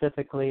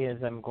specifically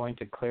is I'm going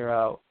to clear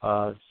out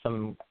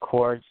some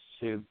cords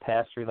to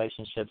past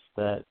relationships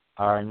that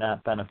are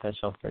not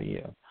beneficial for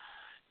you.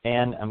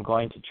 And I'm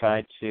going to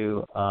try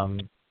to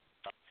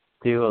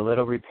do a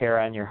little repair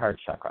on your heart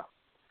chakra.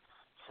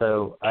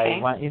 So I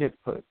want you to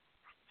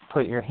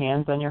put your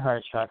hands on your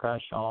heart chakra.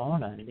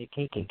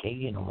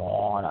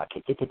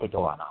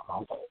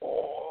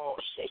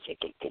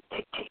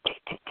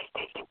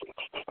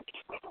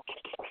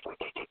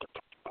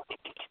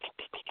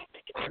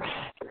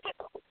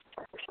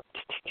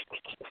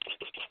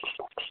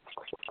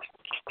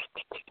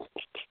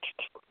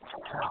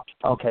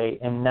 Okay,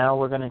 and now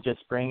we're going to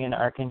just bring in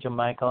Archangel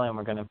Michael, and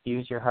we're going to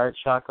fuse your heart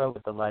chakra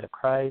with the light of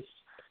Christ.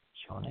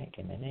 Amen.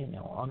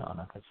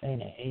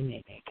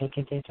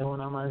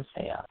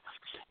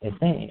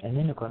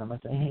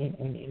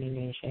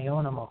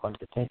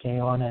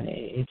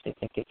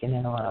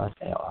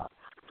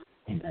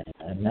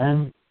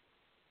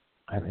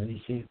 I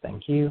release you.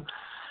 Thank you.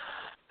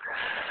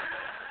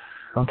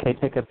 Okay,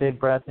 take a big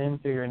breath in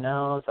through your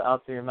nose,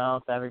 out through your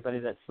mouth, everybody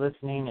that's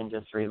listening, and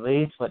just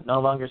release what no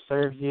longer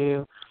serves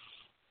you,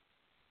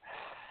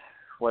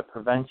 what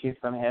prevents you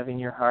from having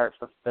your heart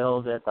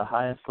fulfilled at the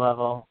highest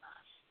level.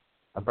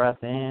 A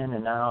breath in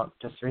and out,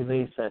 just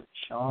release it.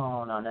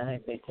 Amen.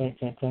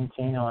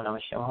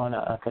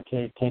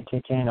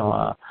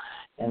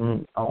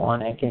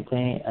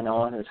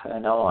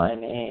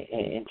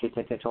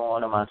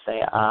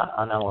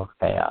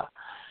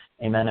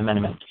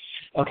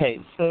 Okay,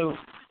 so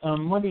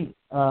what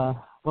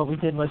we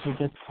did was we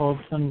just pulled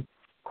some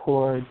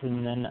chords,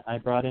 and then I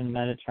brought in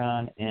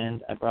Metatron,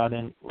 and I brought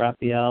in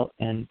Raphael,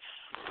 and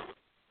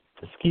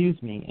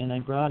I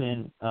brought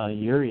in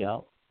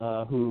Uriel,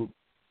 who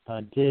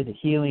did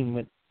healing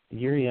with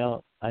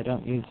Uriel. I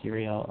don't use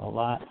Uriel a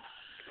lot.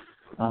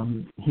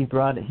 He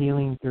brought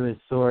healing through his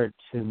sword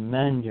to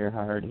mend your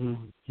heart.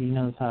 He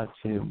knows how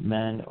to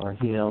mend or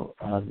heal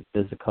the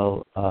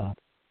physical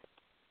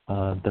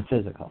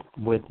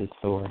with his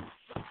sword.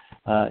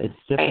 It's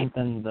different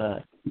than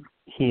the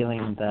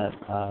healing that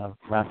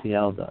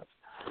Raphael does.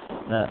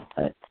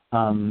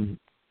 And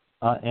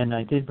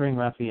I did bring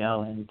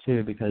Raphael in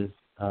too because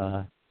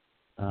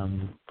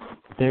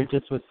there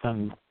just was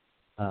some,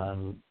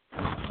 I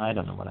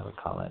don't know what I would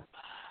call it,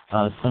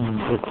 some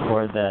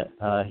discord that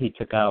he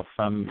took out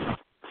from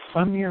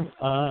your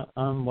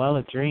well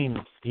of dreams.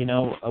 You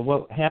know,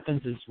 what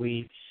happens is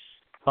we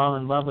fall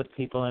in love with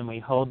people and we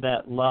hold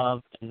that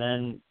love, and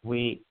then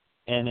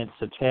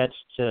it's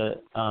attached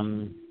to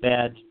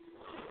bad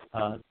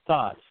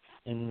thoughts,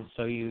 and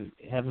so you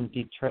haven't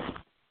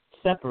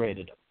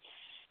separated them.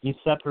 You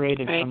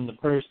separated from the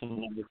person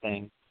and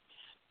everything,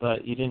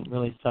 but you didn't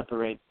really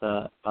separate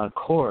the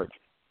cord.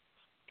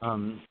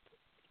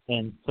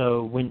 And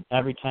so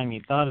every time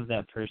you thought of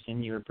that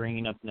person, you were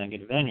bringing up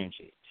negative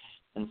energy.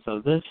 And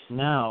so this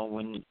now,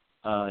 when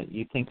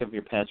you think of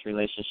your past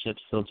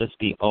relationships, they'll just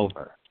be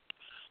over.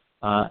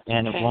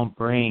 And it won't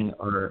bring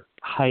or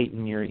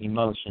heighten your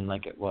emotion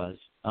like it was.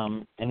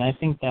 And I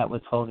think that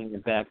was holding you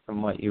back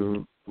from what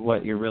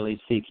you're really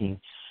seeking.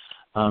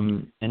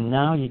 And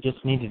now you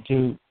just need to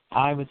do,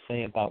 I would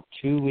say, about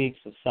 2 weeks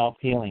of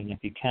self-healing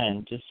if you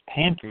can. Just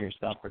pamper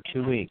yourself for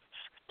 2 weeks.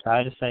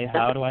 Try to say,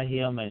 how do I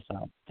heal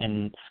myself?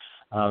 And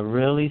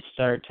really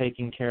start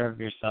taking care of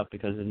yourself,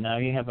 because now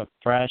you have a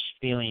fresh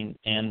feeling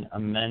and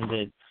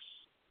amended.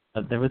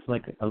 There was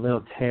like a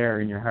little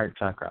tear in your heart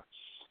chakra,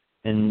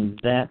 and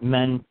that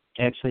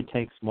actually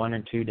takes 1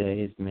 or 2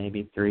 days,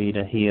 maybe 3,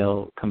 to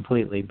heal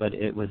completely, but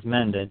it was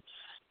mended.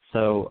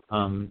 So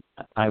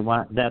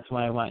that's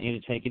why I want you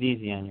to take it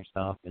easy on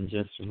yourself and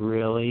just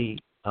really,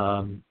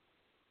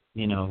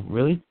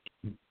 really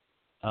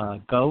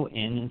go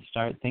in and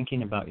start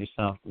thinking about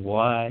yourself.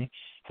 Why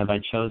have I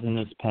chosen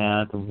this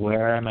path?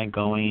 Where am I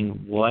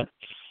going?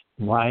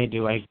 Why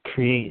do I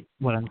create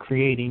what I'm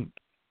creating?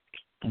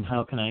 And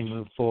how can I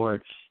move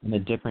forward in a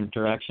different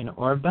direction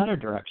or a better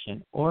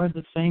direction or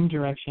the same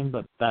direction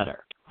but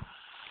better?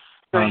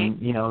 Right.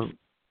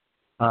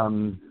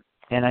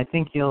 And I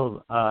think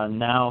you'll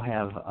now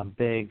have a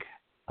big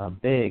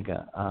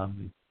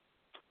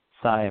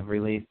sigh of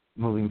relief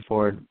moving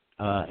forward,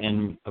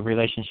 and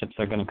relationships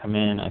are going to come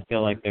in. I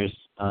feel like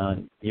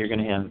you're going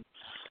to have,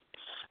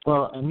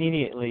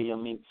 immediately you'll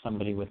meet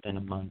somebody within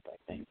a month, I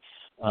think.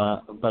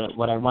 But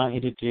what I want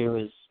you to do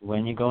is,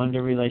 when you go into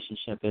a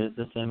relationship, is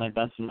this in my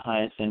best and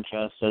highest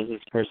interest? Does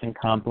this person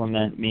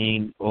compliment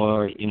me?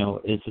 Or,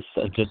 is this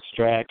a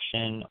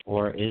distraction?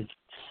 Or is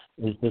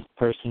this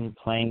person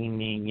playing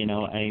me?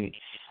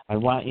 I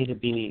want you to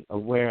be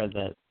aware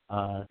that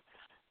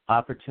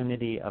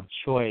opportunity of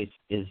choice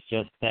is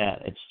just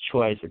that. It's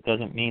choice. It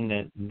doesn't mean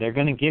that they're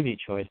going to give you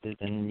choices,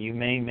 and you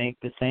may make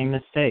the same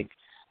mistake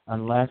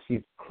unless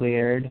you've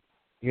cleared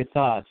your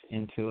thoughts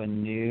into a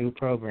new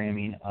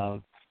programming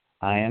of,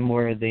 I am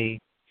worthy,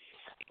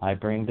 I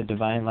bring the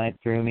divine light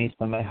through me,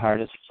 so my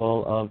heart is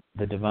full of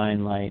the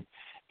divine light,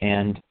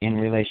 and in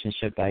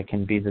relationship I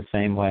can be the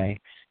same way,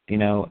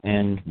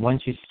 and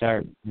once you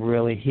start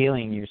really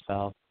healing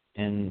yourself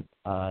in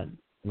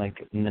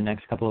in the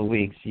next couple of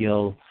weeks,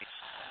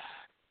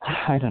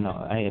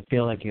 I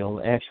feel like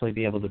you'll actually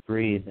be able to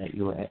breathe that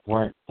you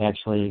weren't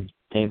actually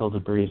able to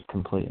breathe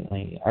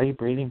completely. Are you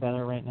breathing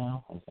better right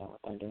now? Is that what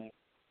I'm doing?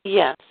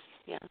 Yes.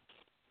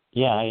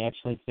 Yeah, I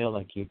actually feel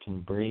like you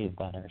can breathe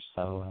better.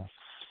 So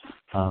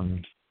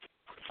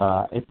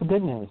it's the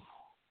good news,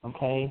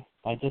 okay?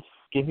 I just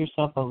give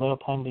yourself a little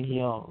time to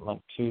heal,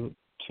 like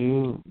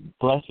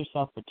bless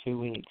yourself for 2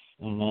 weeks,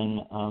 and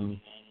then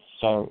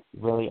start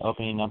really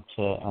opening up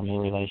to a new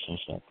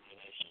relationship.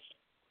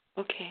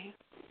 Okay.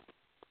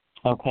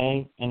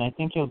 Okay, and I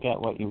think you'll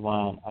get what you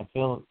want. I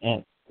feel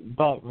it,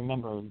 but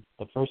remember,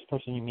 the first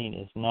person you meet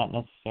is not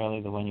necessarily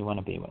the one you want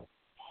to be with.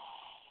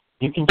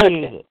 You can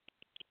choose it.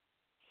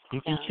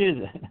 You can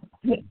choose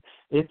it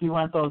if you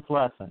want those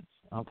lessons.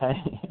 Okay.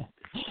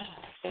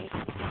 Okay.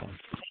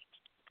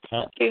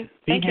 Thank you.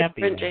 Be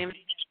happy, you, James.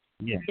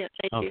 Yeah.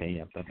 Thank okay. you.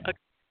 Yeah. Bye. Okay.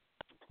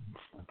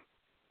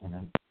 And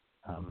then,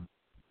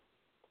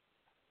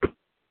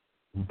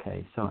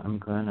 okay. So I'm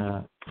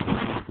gonna.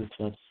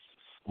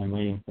 I'm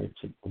waiting for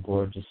the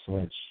board to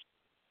switch.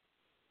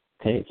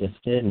 Okay, it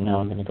just did, and now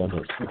I'm gonna go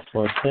to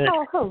 646.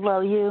 Oh,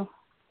 hello, you.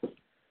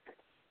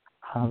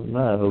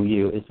 Hello,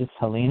 you. Is this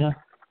Helena?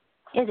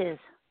 It is.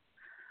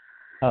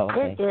 Oh,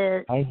 okay. It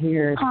is. I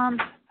hear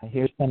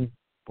some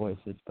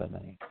voices, but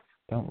I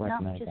don't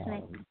recognize just all me.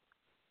 of them.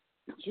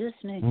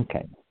 Just me.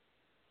 Okay.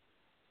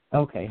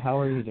 Okay, how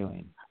are you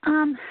doing?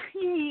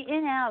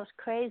 It's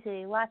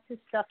crazy. Lots of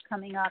stuff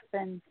coming up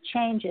and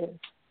changes.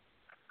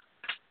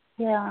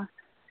 Yeah.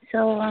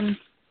 So,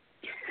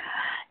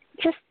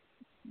 just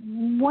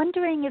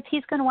wondering if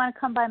he's going to want to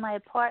come by my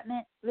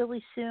apartment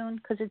really soon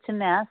because it's a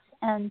mess.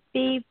 And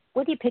B,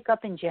 what do you pick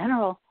up in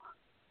general?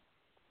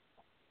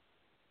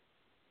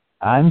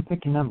 I'm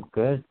picking up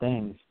good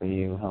things for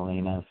you,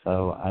 Helena,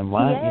 so I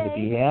want you to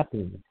be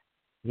happy.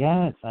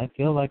 Yes, I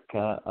feel like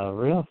a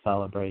real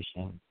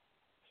celebration,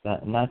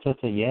 not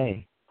just a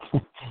yay.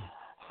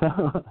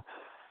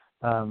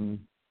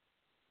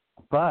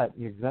 But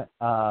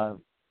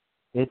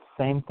it's the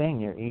same thing.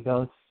 Your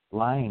ego's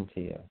lying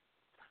to you,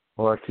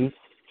 or keeps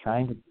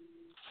trying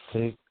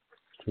to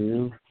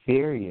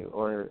fear you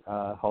or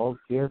hold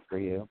fear for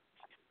you.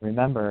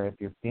 Remember, if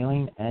you're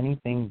feeling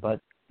anything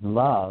but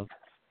love,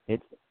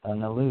 it's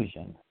an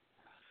illusion.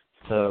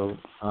 So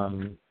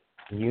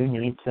you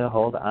need to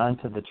hold on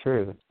to the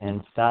truth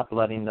and stop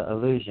letting the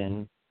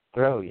illusion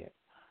throw you.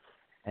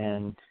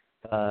 And,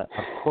 of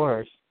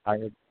course, I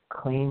would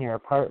clean your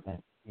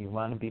apartment. You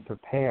want to be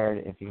prepared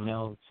if you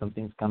know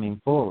something's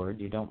coming forward.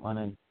 You don't want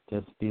to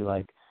just be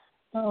like,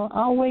 oh,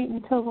 I'll wait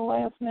until the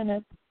last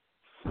minute.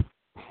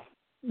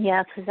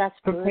 Yeah, because that's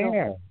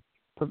brutal.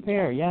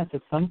 Prepare. Yes,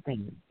 it's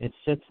something. It's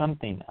just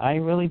something. I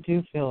really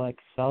do feel like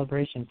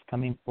celebration's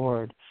coming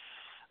forward,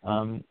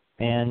 and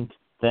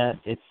that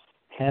it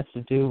has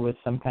to do with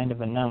some kind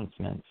of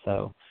announcement.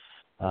 So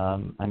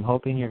I'm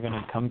hoping you're going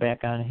to come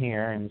back on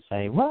here and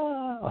say,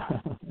 "Whoa,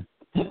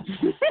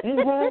 it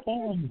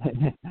happened!"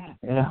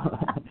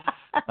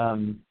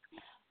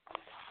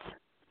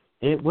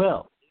 It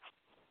will.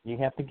 You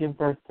have to give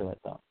birth to it,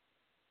 though.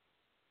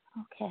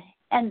 Okay.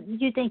 And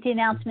do you think the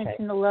announcement's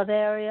in the love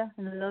area?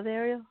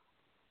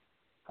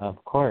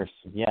 Of course,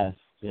 yes.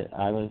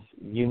 I was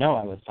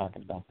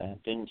talking about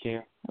that, didn't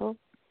you? Oh,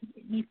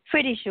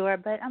 pretty sure,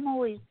 but I'm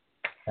always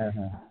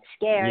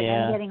scared.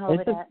 Yeah. I'm getting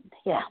over that.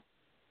 Yeah.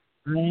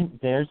 Right,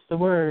 there's the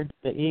word,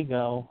 the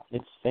ego.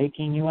 It's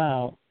faking you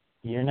out.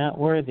 You're not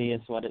worthy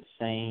is what it's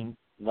saying.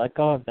 Let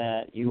go of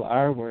that. You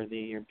are worthy.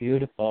 You're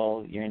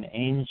beautiful. You're an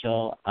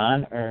angel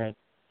on earth.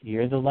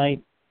 You're the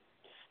light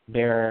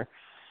bearer.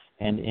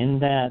 And in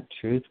that,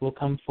 truth will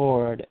come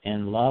forward,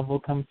 and love will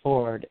come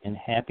forward, and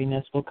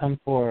happiness will come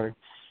forward.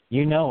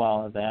 You know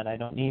all of that. I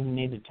don't even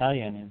need to tell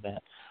you any of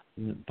that.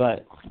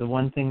 But the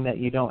one thing that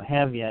you don't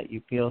have yet,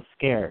 you feel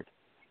scared.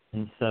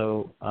 And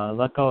so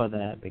let go of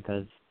that,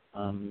 because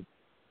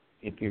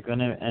if you're going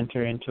to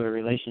enter into a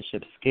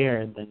relationship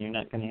scared, then you're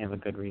not going to have a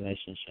good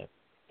relationship.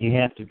 You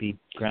have to be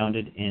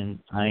grounded in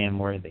I am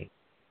worthy.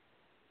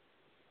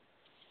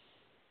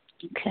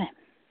 Okay.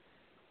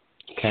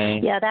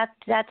 Yeah,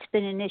 that's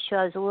been an issue.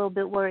 I was a little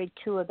bit worried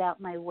too about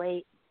my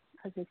weight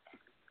because it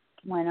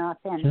went up.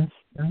 And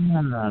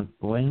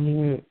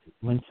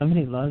when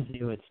somebody loves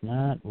you, it's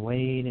not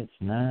weight, it's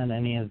not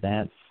any of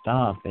that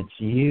stuff. It's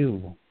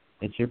you.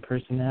 It's your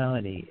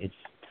personality. It's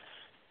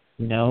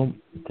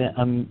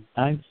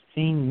I've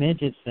seen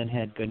midgets that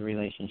had good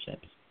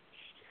relationships.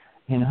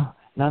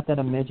 Not that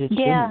a midget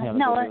shouldn't have a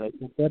good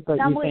relationship, but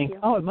you think,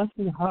 oh, it must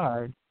be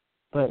hard.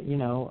 But,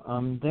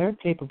 they're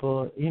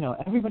capable,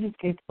 everybody's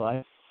capable.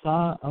 I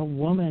saw a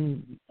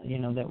woman,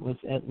 that was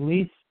at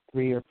least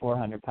 300 or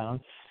 400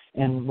 pounds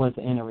and was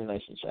in a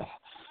relationship.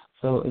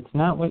 So it's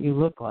not what you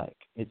look like.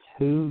 It's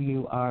who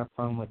you are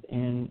from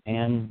within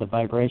and the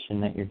vibration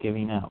that you're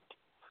giving out.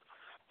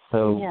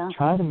 So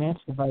try to match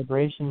the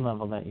vibration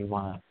level that you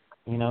want.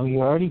 You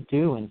already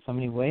do in so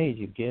many ways.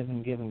 You give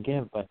and give and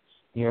give, but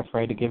you're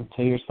afraid to give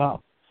to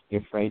yourself.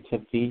 You're afraid to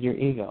feed your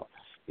ego.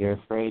 You're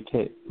afraid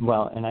to,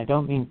 and I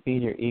don't mean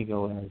feed your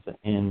ego as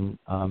in,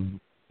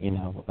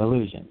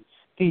 illusion.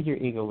 Feed your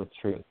ego with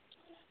truth,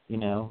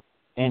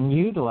 and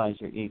utilize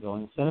your ego.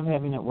 Instead of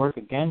having it work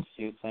against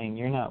you, saying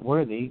you're not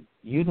worthy,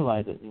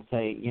 utilize it and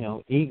say,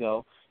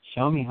 ego,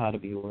 show me how to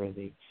be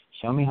worthy.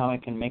 Show me how I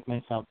can make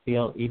myself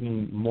feel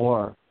even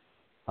more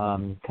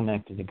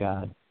connected to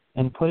God,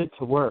 and put it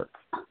to work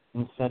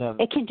instead of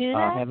it can do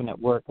that? Having it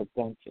work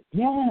against you.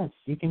 Yes,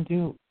 you can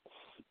do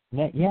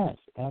that. Yes,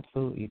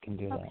 absolutely, you can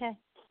do that. Okay.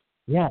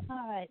 Yeah,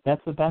 all right.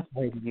 That's the best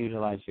way to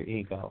utilize your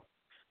ego.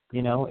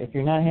 If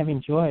you're not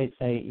having joy,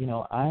 say,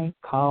 I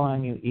call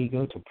on you,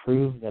 ego, to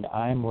prove that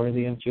I'm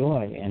worthy of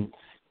joy, and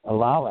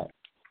allow it.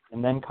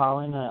 And then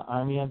call in an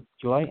army of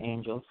joy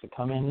angels to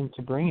come in and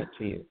to bring it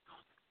to you.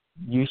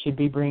 You should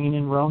be bringing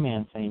in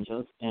romance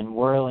angels and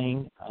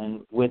whirling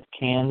and with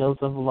candles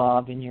of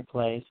love in your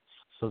place,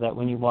 so that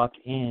when you walk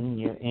in,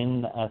 you're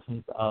in the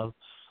essence of,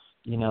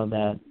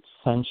 that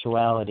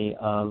sensuality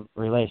of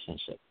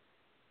relationship,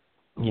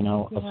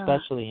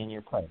 especially in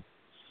your place.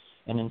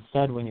 And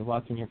instead, when you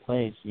walk in your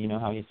place,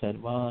 how you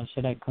said, well,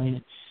 should I clean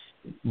it?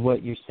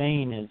 What you're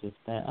saying is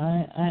that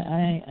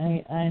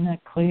I'm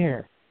not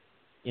clear.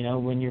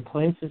 When your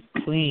place is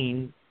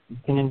clean, you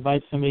can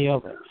invite somebody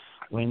over.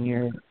 When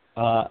your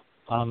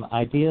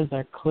ideas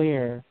are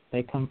clear,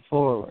 they come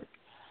forward.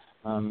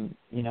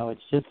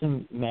 It's just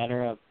a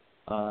matter of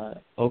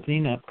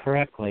opening up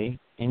correctly,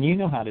 and you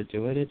know how to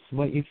do it. It's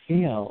what you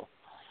feel.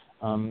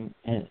 And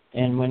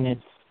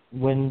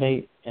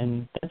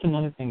that's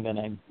another thing that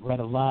I read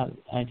a lot.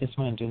 I just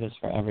want to do this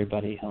for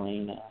everybody,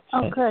 Helena.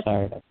 Oh, good.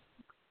 Sorry.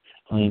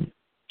 Helene.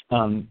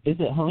 Is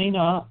it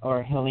Helena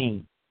or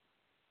Helene?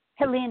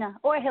 Helena.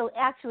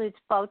 Actually, it's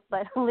both,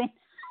 but Helena.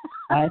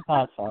 I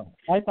thought so.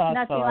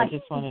 Nothing I like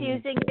just wanted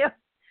confusing you.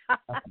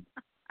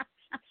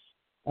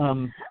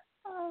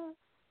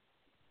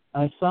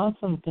 I saw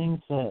some things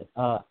that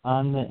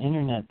on the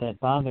internet that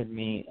bothered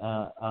me,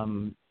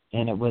 and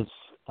it was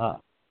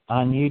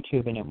on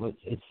YouTube, and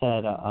it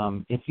said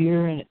if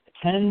you're in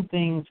 10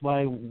 things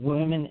why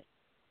women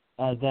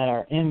that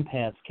are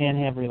empaths can't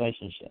have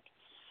relationships.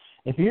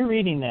 If you're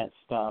reading that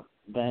stuff,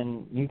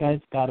 then you guys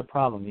got a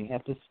problem. You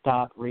have to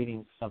stop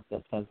reading stuff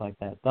that says like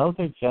that. Those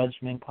are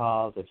judgment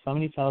calls. If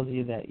somebody tells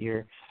you that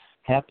you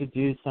have to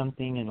do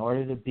something in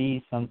order to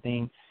be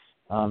something,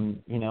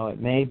 it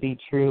may be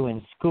true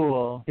in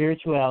school.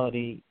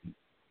 Spirituality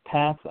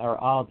paths are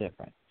all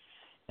different.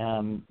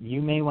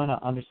 You may want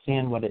to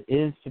understand what it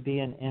is to be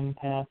an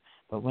empath,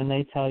 but when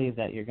they tell you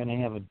that you're going to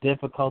have a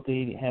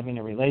difficulty having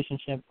a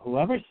relationship,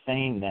 whoever's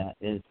saying that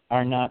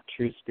are not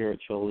true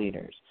spiritual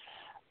leaders.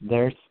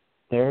 They're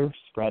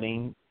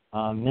spreading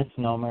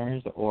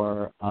misnomers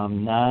or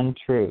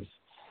non-truths.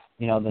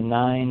 The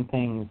 9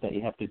 things that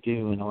you have to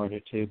do in order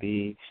to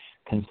be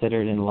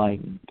considered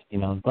enlightened.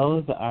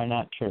 Those are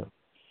not true.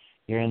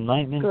 Your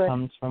enlightenment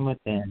comes from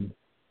within,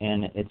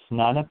 and it's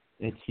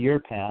your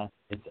path.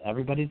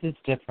 Everybody's is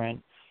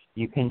different.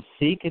 You can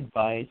seek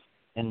advice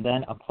and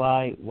then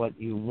apply what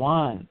you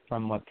want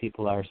from what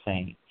people are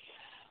saying.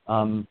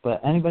 But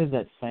anybody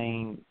that's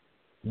saying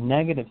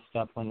negative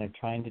stuff when they're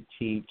trying to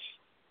teach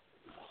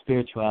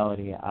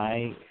spirituality,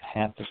 I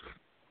have to,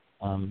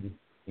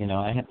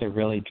 I have to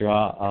really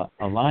draw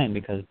a line,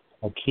 because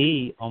a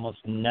key almost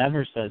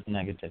never says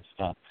negative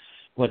stuff.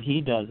 what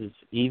he does is,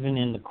 even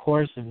in the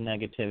course of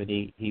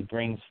negativity, he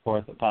brings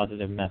forth a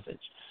positive message.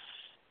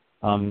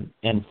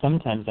 And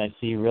sometimes I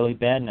see really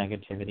bad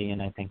negativity,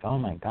 and I think, oh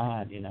my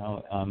God,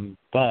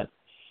 but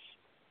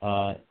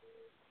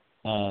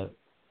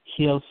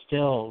he'll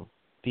still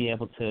be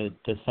able to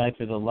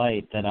decipher the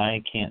light that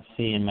I can't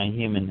see in my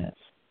humanness.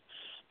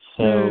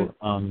 So,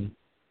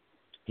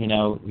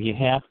 you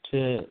have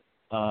to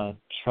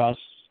trust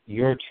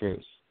your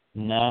truth,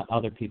 not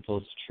other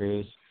people's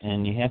truths,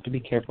 and you have to be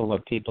careful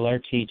what people are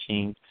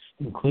teaching,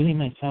 including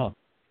myself,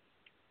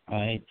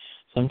 right?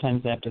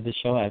 Sometimes after the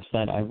show I've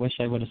said, I wish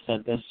I would have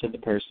said this to the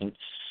person,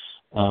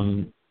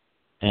 and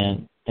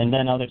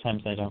then other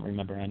times I don't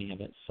remember any of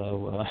it.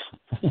 So,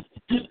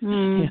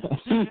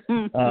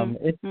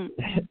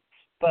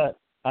 but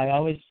I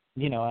always,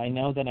 I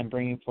know that I'm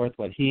bringing forth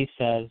what he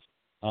says,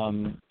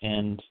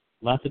 and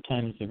lots of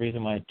times the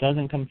reason why it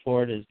doesn't come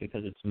forward is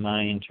because it's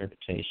my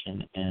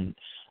interpretation, and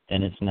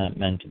it's not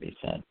meant to be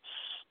said.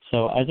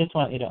 So I just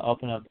want you to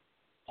open up,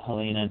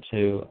 Helena,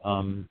 to,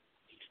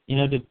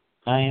 to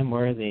I am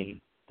worthy.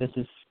 This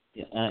is,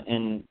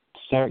 and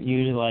start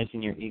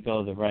utilizing your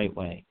ego the right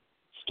way.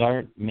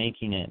 Start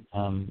making it,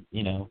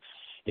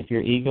 if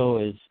your ego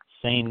is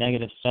saying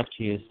negative stuff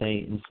to you,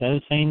 say, instead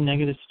of saying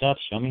negative stuff,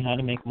 show me how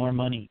to make more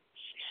money.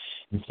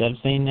 Instead of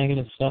saying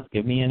negative stuff,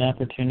 give me an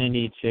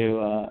opportunity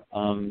to,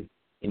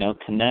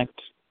 connect,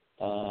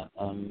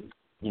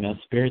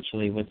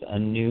 spiritually with a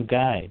new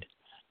guide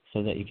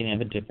so that you can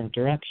have a different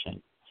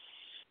direction.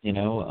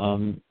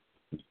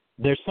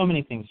 There's so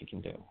many things you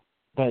can do,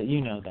 but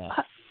you know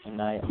that. And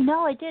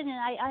No, I didn't.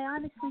 I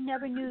honestly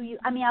never knew you.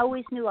 I mean, I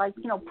always knew,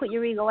 put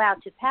your ego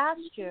out to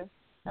pasture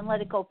and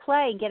let it go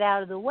play and get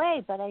out of the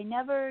way, but I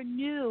never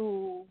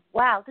knew,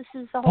 wow, this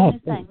is a whole new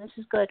thing. This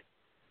is good.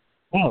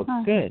 Oh,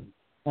 good.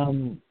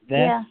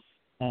 That's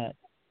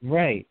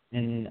right.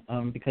 And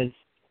because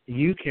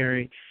you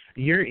carry,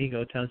 your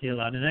ego tells you a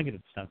lot of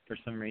negative stuff for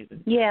some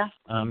reason. Yeah.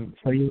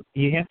 So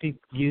you have to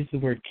use the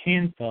word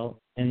cancel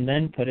and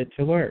then put it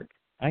to work.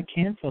 I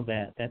cancel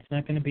that. That's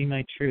not going to be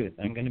my truth.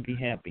 I'm going to be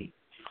happy.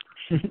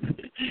 I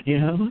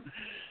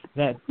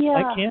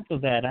cancel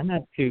that. I'm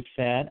not too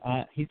fat.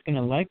 He's going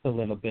to like the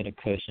little bit of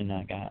cushion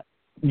I got.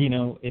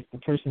 If the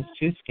person's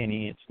too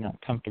skinny, it's not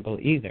comfortable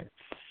either,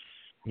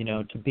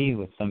 to be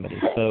with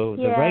somebody. So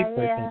the right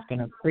person's going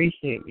to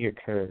appreciate your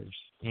curves.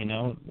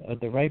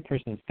 The right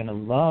person's going to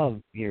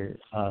love your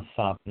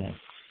softness.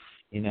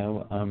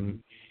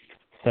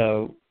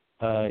 So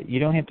you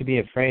don't have to be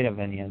afraid of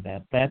any of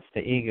that. That's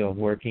the ego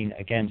working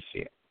against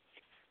you.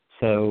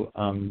 So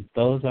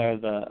those are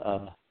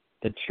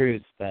the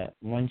truths that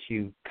once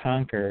you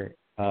conquer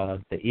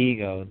the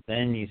ego,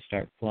 then you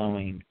start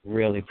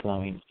really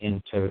flowing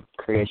into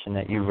creation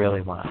that you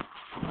really want.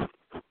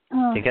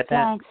 Oh, do you get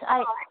that? Thanks.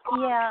 I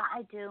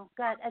do.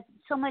 Got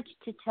so much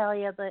to tell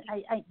you, but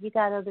you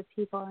got other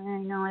people, and I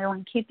know I don't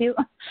want to keep you.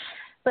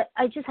 But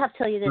I just have to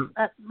tell you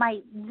this. My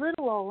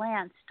little old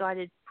aunt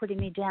started putting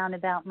me down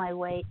about my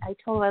weight. I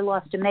told her I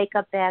lost a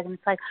makeup bag, and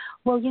it's like,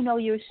 well,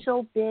 you're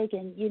so big,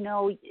 and,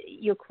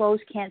 your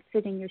clothes can't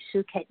fit in your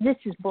suitcase. This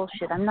is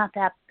bullshit. I'm not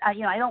that, I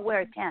don't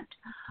wear a tent.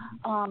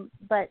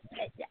 But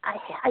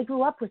I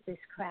grew up with this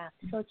crap,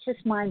 so it's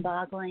just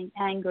mind-boggling,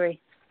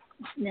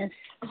 angriness.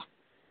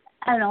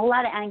 I don't know, a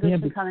lot of anger has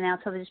been coming out,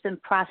 so I've just been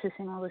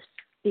processing all this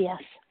BS.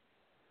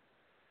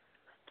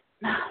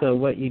 So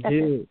what you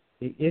do,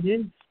 it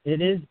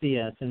is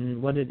BS, and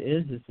what it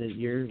is that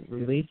you're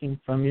releasing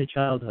from your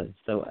childhood.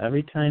 So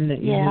every time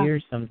that you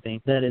hear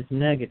something that is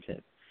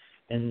negative,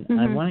 and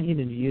I want you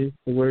to use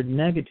the word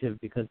negative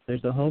because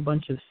there's a whole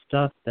bunch of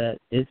stuff that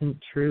isn't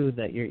true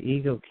that your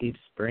ego keeps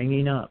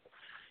bringing up.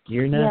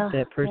 You're not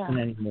that person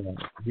anymore.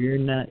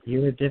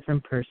 You're a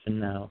different person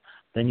now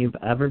than you've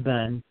ever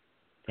been,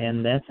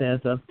 and that's as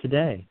of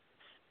today.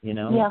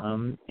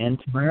 And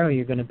tomorrow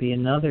you're going to be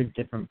another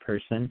different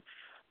person,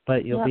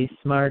 but you'll be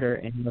smarter,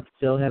 and you'll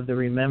still have the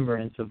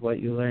remembrance of what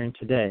you learned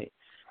today.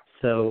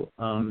 So,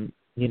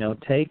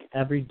 take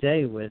every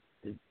day with,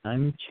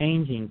 I'm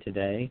changing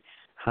today.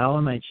 How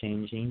am I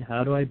changing?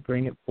 How do I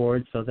bring it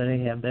forward so that I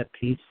have that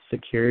peace,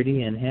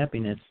 security, and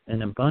happiness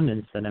and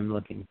abundance that I'm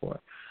looking for?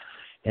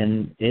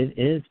 And it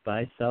is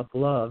by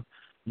self-love,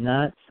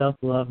 not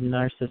self-love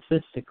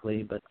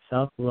narcissistically, but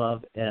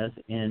self-love as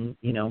in,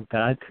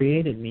 God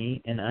created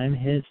me, and I'm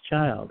his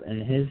child,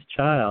 and his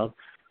child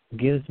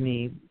gives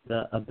me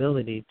the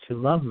ability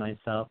to love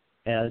myself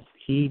as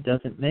he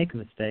doesn't make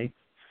mistakes.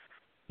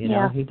 He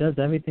does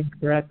everything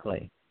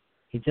correctly.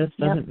 He just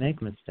doesn't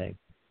make mistakes.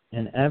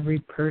 And every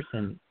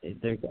person,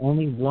 there's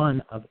only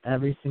one of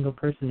every single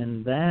person,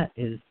 and that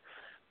is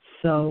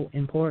so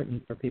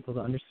important for people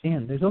to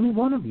understand. There's only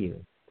one of you.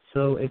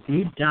 So if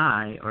you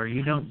die or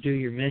you don't do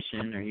your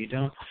mission or you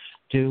don't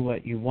do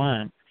what you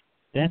want,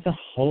 that's a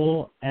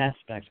whole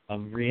aspect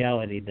of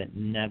reality that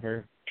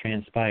never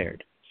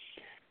transpired.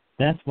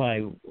 That's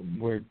why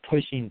we're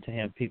pushing to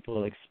have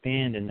people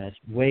expand in this,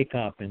 wake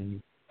up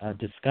and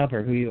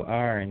discover who you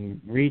are and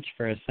reach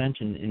for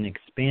ascension and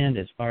expand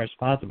as far as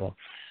possible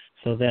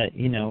so that,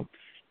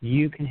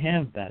 you can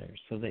have better,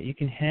 so that you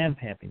can have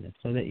happiness,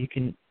 so that you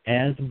can,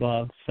 as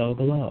above, so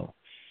below.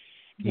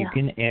 You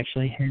can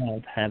actually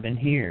have heaven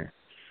here.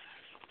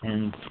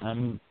 And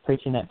I'm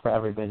preaching that for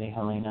everybody,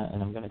 Helena,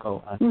 and I'm going to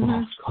go on.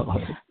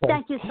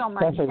 Thank you so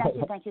much.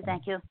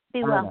 Thank you.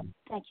 Be well.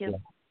 Thank you.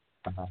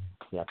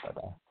 Yeah,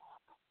 bye-bye.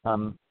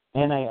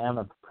 And I am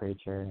a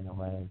preacher in a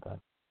way, but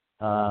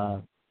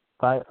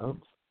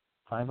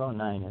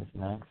 509 is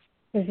next.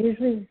 It's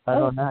usually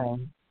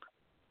 509.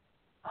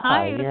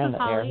 Hi, you're on the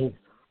Holly. air.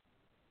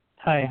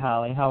 Hi,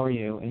 Holly. How are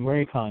you? And where are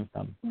you calling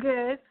from?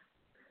 Good.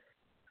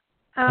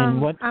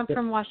 I'm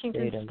from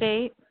Washington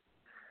State.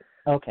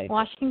 Okay.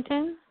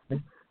 Washington?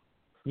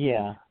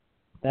 Yeah,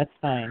 that's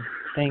fine.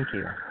 Thank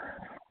you.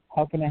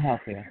 How can I help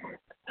you?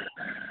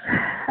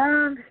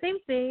 Same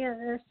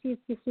thing. You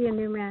see a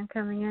new man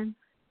coming in.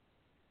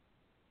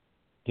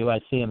 Do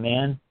I see a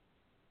man?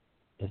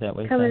 Is that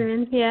what you're coming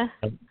saying? in? Yeah.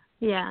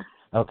 Yeah.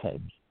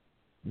 Okay.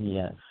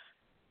 Yes.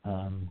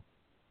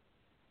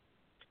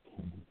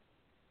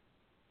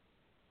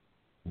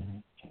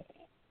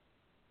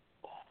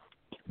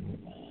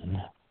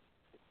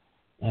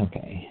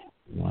 Okay.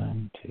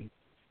 1, 2.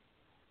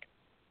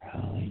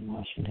 Holly,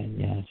 Washington.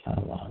 Yes.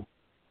 How long?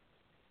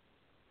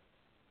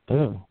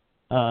 Ooh.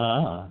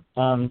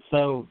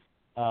 So,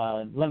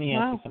 let me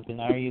ask you something.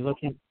 Are you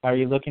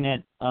looking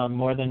at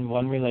more than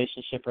one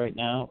relationship right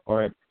now,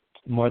 or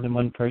more than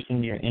one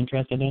person you're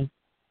interested in?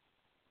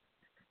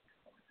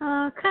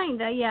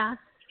 Kinda, yeah.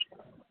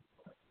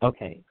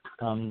 Okay.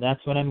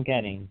 That's what I'm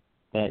getting.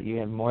 That you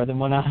have more than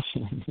one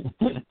option.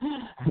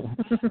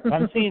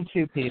 I'm seeing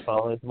 2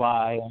 people is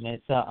why, and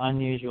it's an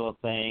unusual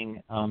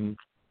thing.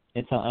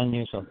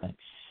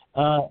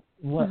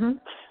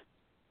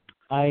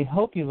 I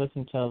hope you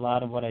listened to a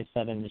lot of what I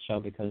said in the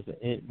show, because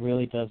it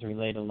really does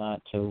relate a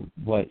lot to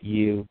what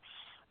you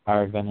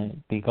are going to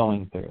be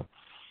going through.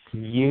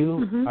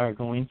 You are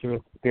going through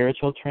a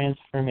spiritual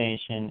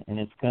transformation, and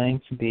it's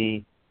going to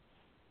be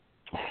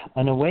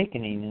an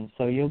awakening, and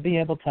so you'll be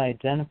able to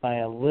identify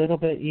a little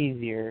bit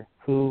easier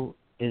who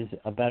is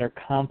a better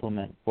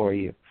complement for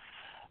you.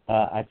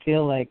 I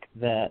feel like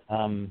that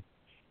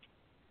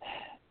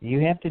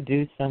you have to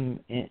do some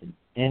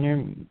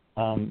inner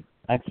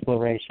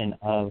exploration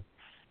of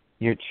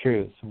your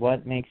truths.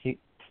 What makes you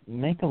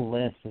make a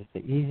list is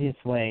the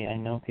easiest way. I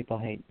know people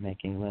hate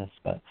making lists,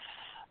 but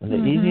the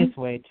easiest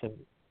way to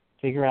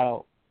figure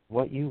out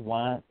what you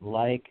want,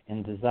 like,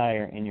 and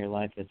desire in your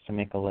life is to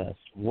make a list.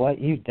 What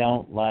you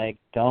don't like,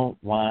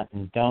 don't want,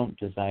 and don't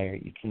desire,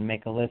 you can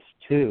make a list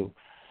too,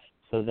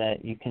 so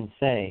that you can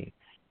say,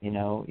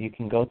 you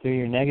can go through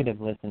your negative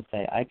list and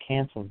say, I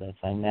canceled this.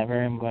 I never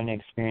am going to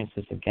experience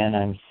this again.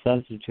 I'm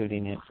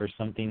substituting it for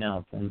something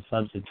else, and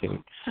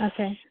substitute.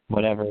 Okay.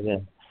 Whatever it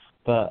is.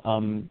 But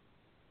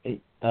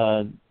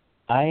I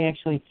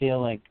actually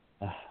feel like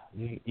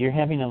you're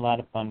having a lot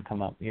of fun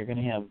come up. You're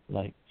going to have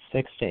like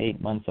 6 to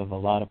 8 months of a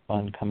lot of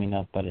fun coming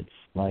up, but it's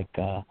like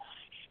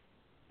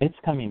it's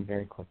coming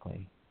very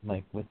quickly,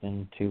 like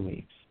within 2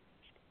 weeks.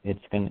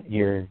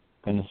 You're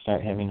going to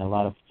start having a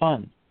lot of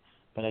fun,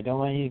 but I don't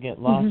want you to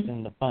get lost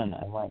in the fun.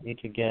 I want you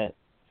to get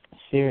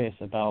serious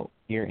about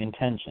your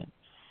intention.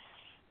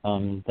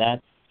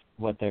 That's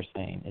what they're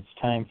saying. It's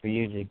time for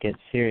you to get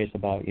serious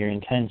about your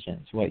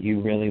intentions, what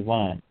you really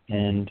want,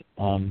 and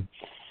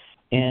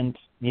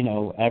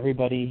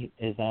everybody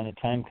is on a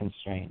time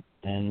constraint.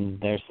 And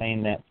they're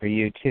saying that for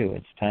you, too.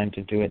 It's time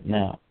to do it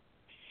now.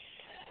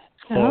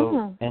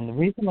 So, and the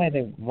reason why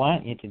they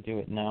want you to do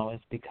it now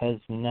is because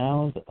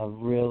now is a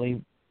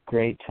really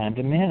great time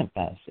to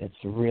manifest. It's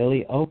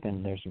really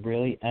open. There's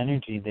really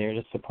energy there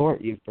to support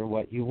you for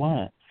what you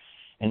want.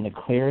 And the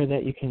clearer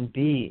that you can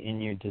be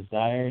in your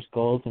desires,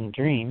 goals, and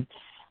dreams,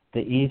 the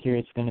easier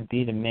it's going to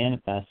be to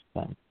manifest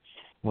them.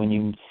 When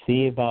you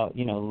see about,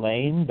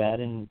 lay in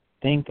bed and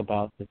think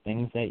about the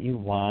things that you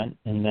want,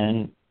 and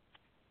then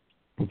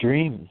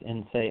dreams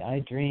and say, I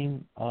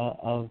dream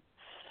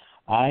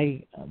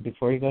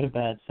before you go to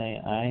bed, say,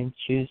 I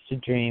choose to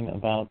dream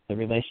about the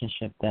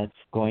relationship that's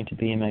going to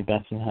be in my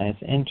best and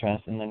highest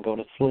interest, and then go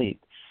to sleep.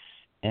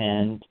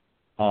 And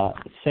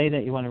say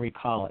that you want to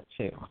recall it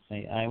too.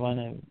 Say, I want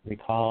to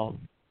recall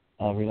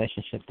a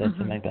relationship that's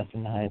in my best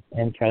and highest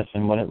interest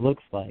and what it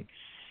looks like.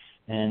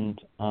 And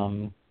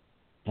I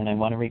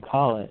want to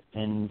recall it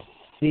and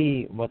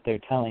see what they're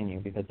telling you,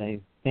 because I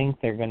think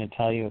they're going to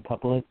tell you a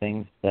couple of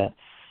things that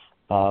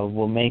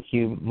will make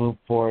you move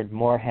forward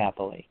more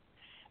happily.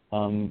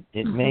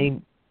 It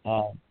may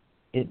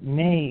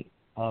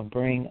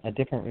bring a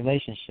different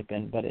relationship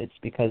in, but it's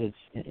because it's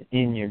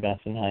in your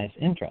best and highest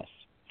interest.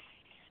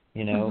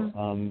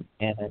 I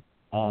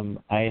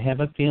have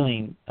a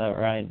feeling,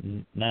 I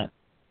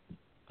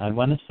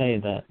want to say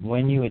that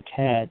when you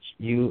attach,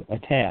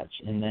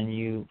 and then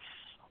you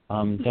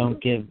don't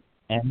give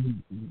any,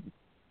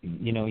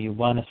 you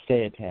want to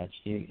stay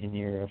attached, and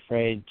you're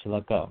afraid to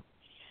let go.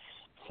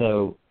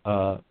 So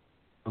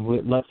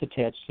let's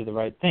attach to the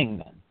right thing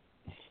then.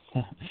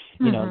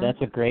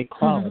 That's a great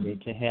quality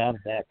to have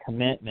that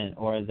commitment,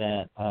 or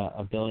that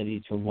ability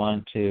to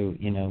want to,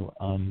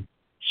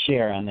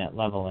 share on that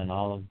level in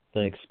all of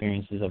the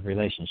experiences of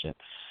relationship.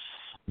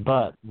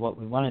 But what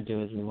we want to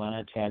do is we want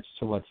to attach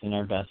to what's in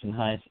our best and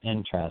highest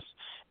interest.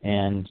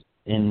 And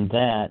in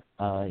that,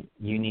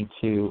 you need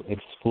to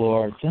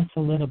explore just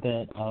a little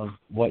bit of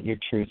what your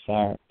truths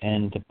are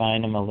and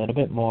define them a little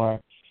bit more.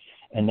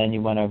 And then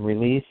you want to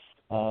release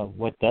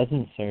what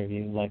doesn't serve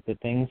you, like the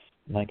things,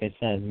 like I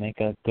said, make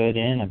a good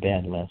and a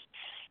bad list.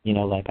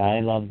 Like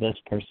I love this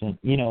person,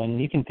 and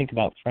you can think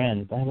about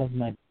friends. I love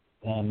my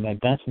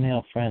best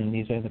male friend.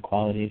 These are the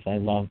qualities I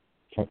love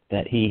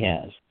that he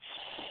has.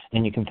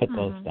 And you can put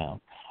those down.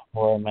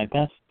 Or my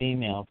best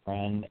female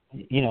friend,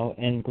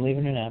 and believe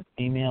it or not,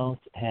 females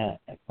have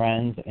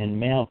friends and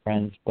male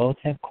friends both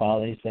have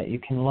qualities that you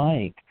can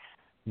like.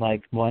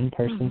 Like one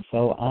person's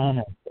so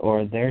honest,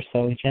 or they're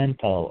so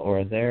gentle,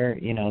 or they're,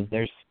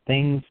 there's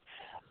things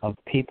of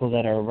people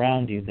that are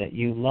around you that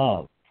you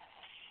love.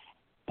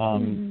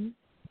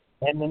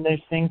 And then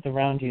there's things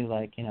around you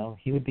like,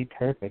 he would be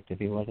perfect if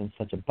he wasn't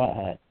such a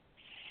butthead.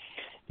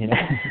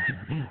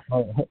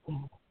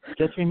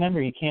 Just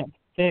remember, you can't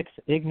fix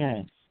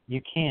ignorance.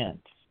 You can't.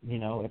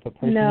 If a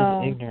person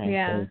is ignorant,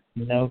 there's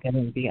no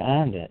getting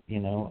beyond it.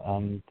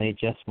 They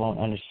just won't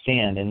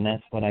understand, and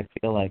that's what I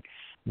feel like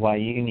why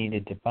you need to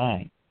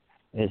define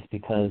is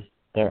because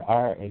there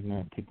are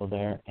ignorant people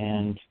there,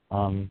 and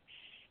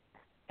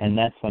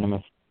that's what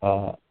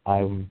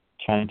I'm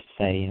trying to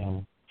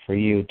say. For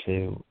you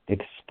to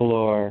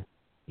explore,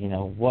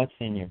 what's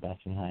in your best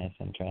and highest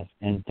interest,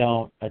 and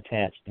don't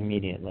attach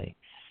immediately,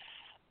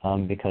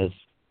 because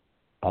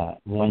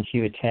once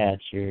you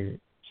attach, you're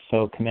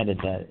so committed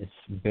that it's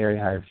very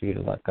hard for you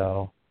to let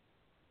go.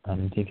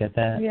 Do you get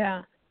that?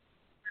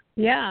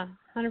 Yeah,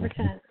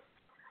 100%.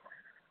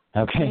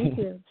 Okay. Thank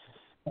you.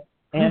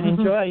 And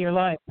enjoy your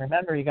life.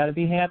 Remember, you got to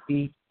be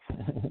happy.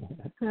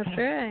 That's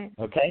right.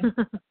 Okay?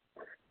 All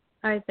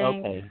right,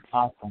 thanks. Okay,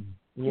 awesome.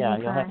 Yeah,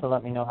 you'll have to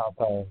let me know how it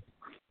goes.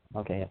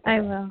 Okay. I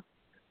will.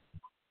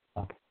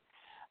 Okay.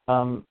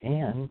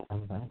 And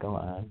I'm going to go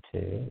on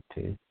to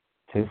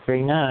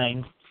 239.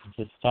 Is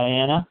this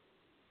Diana?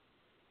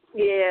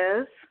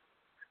 Yes.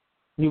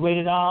 You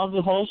waited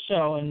the whole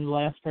show and the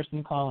last person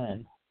to call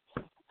in.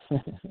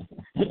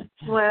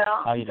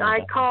 Well,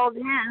 I called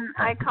in.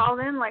 I Oh. called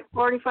in like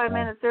 45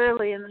 minutes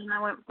early, and then I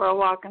went for a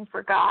walk and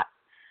forgot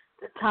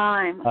the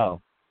time.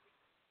 Oh.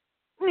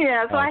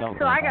 Yeah, so I worry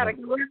got to about it.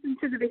 listen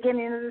to the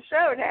beginning of the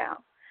show now.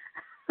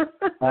 But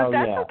Oh,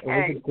 that's yeah.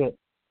 okay.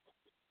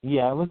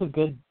 It was a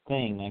good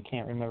thing. I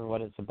can't remember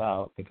what it's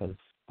about because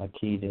a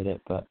key did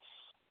it, but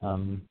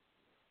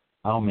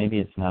maybe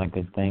it's not a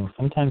good thing.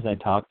 Sometimes I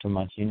talk too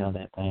much. You know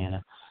that,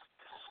 Diana.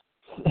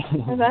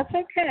 Well, that's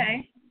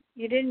okay.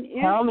 You didn't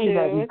used Tell me to.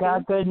 that you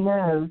got good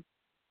news.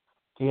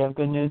 Do you have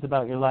good news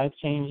about your life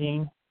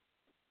changing?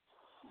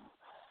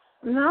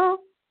 No.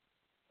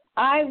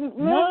 I moved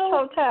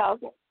hotels.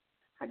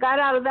 I got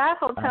out of that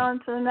hotel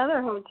into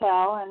another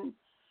hotel, and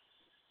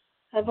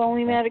I've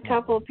only met a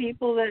couple of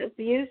people that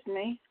abused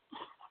me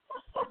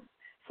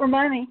for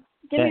money.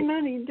 Give me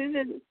money. Do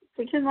this.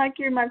 Pretend like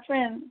you're my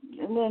friend.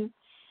 And then,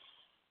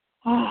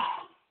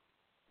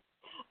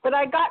 but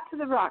I got to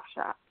the rock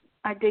shop.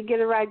 I did get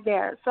a ride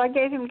there. So I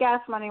gave him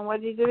gas money, and what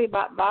did he do? He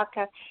bought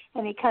vodka,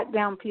 and he cut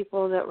down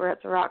people that were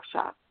at the rock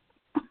shop,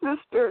 the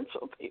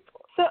spiritual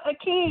people. So a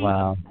king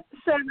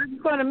said,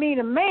 I'm going to meet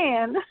a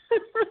man.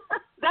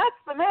 That's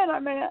the man I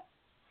met.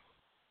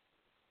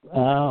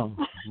 Oh,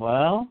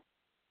 well,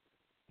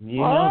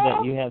 know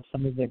that you have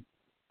some of the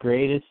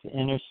greatest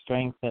inner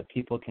strength that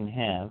people can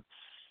have.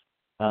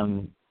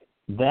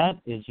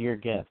 That is your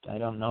gift. I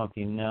don't know if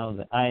you know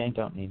that. I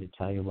don't need to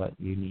tell you what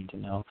you need to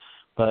know.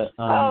 But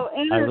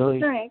inner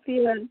strength.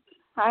 Even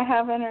I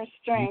have inner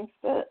strength,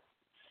 but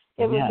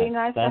it would be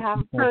nice to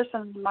have a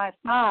person on my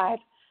side.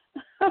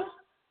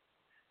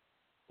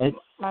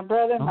 My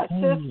brother and my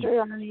sister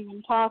aren't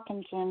even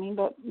talking to me,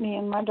 but me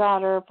and my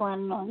daughter are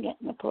planning on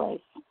getting a place.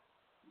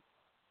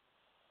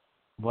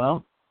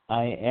 Well,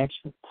 I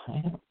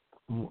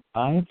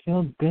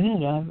feel good.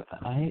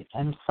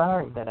 I'm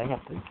sorry that I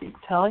have to keep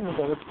telling you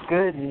that it's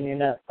good and you're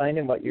not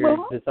finding what you're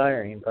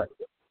desiring, but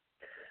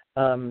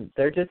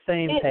they're just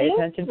saying pay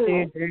attention to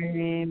your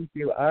dreams.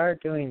 You are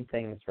doing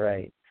things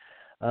right.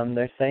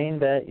 They're saying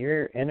that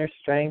your inner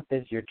strength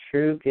is your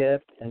true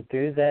gift, and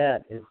through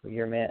that is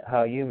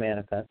how you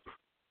manifest.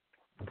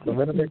 It's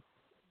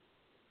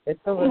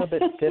a little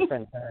bit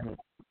different than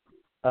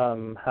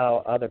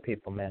how other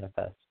people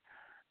manifest.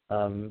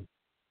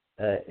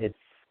 It's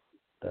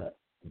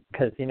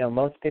because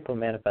most people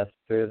manifest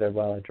through their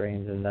well of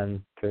dreams and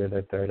then through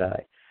their third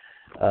eye.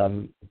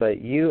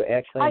 But you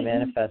actually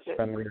manifest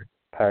from your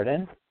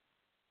pardon?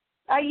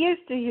 I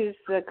used to use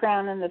the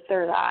crown and the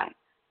third eye,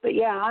 but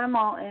yeah, I'm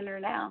all inner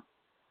now.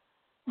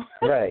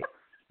 Right.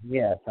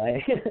 Yes,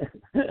 right.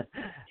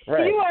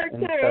 You are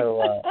too.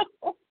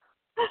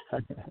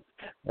 And so,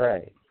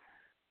 right.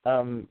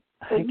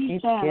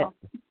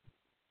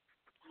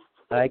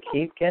 I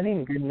keep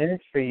getting good news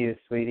for you,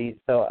 sweetie.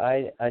 So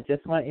I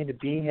just want you to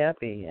be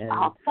happy and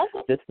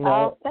just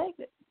know. I'll take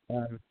it.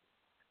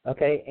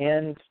 Okay,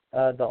 and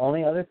the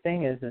only other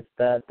thing is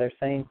that they're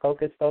saying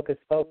focus, focus,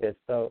 focus.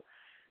 So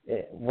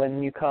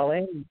when you call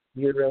in,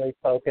 you're really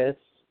focused.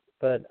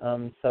 But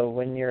so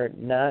when you're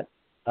not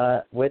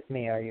with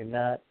me, are you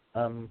not?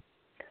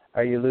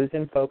 Are you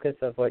losing focus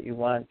of what you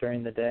want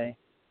during the day?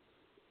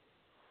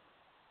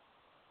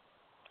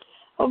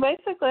 Well,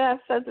 basically, I've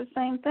said the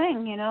same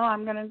thing. You know,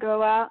 I'm going to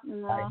go out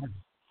and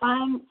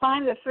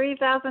find the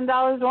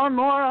 $3,000 or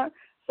more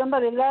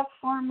somebody left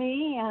for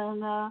me,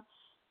 and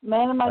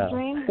man of my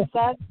dreams,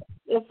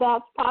 if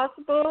that's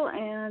possible,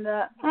 and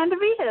a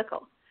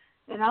vehicle.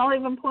 And I'll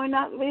even point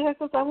out the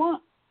vehicles I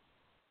want.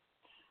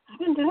 I've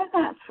been doing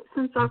that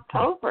since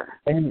October.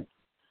 And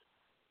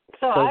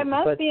so I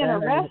must be in a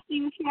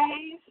resting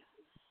case.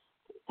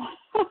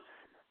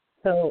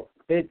 So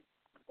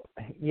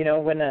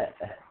when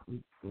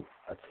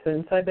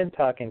since I've been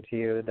talking to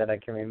you that I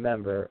can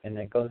remember, and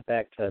it goes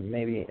back to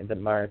maybe the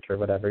March or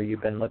whatever,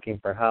 you've been looking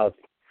for house.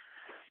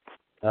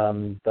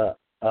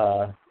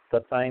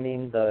 The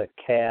finding the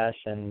cash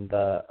and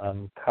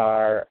the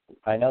car.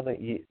 I know that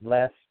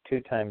last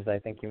 2 times I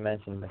think you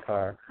mentioned the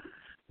car,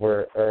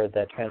 or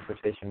that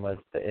transportation was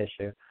the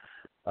issue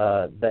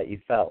that you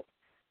felt.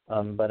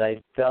 But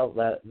I felt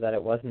that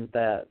it wasn't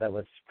that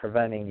was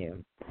preventing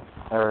you,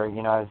 or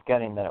I was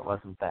getting that it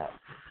wasn't that.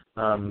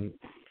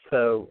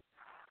 So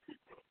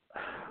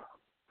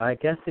I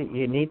guess that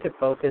you need to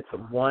focus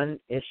one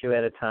issue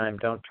at a time.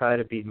 Don't try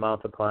to be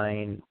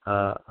multiplying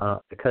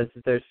because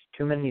there's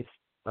too many.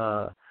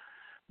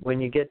 When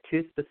you get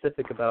too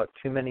specific about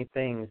too many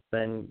things,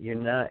 then you're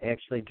not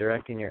actually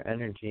directing your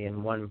energy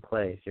in one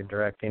place. You're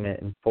directing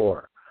it in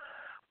 4,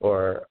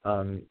 or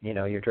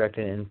you're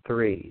directing it in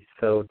 3.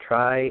 So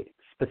try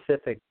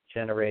specific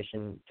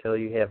generation till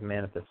you have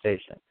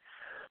manifestation.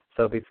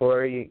 So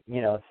before you,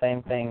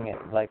 same thing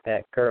like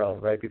that girl,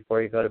 right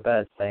before you go to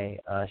bed, say,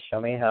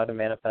 show me how to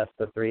manifest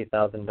the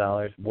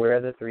 $3,000,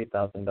 where the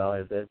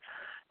 $3,000 is,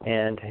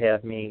 and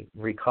have me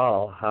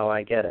recall how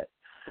I get it.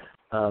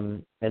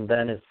 And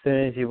then as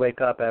soon as you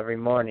wake up every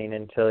morning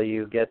until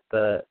you get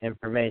the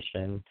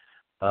information,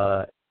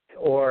 or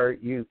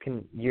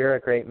you're a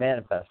great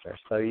manifester,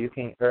 so you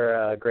can,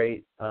 or a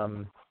great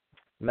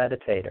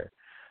meditator.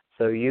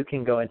 So you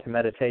can go into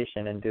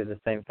meditation and do the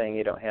same thing.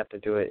 You don't have to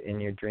do it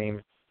in your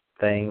dream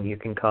thing. You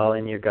can call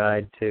in your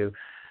guide to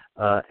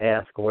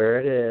ask where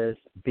it is.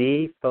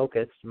 Be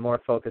focused, more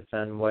focused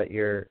on what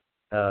you're,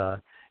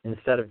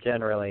 instead of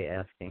generally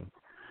asking.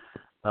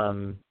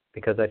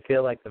 Because I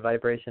feel like the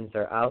vibrations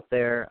are out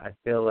there. I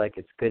feel like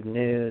it's good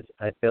news.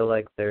 I feel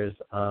like there's,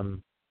 I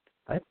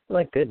feel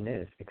like good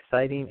news.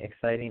 Exciting,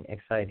 exciting,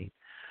 exciting.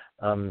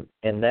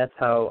 And that's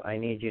how I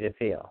need you to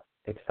feel,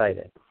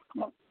 excited.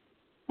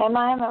 Am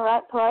I in the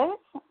right place?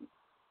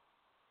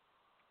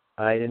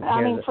 I didn't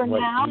hear for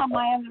now,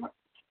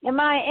 am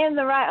I in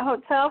the right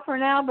hotel for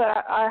now?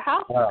 But our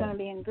house is going to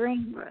be in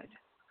Greenwood.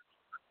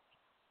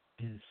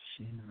 Is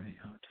she in the right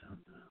hotel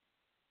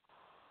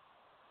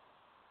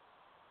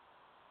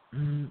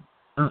now?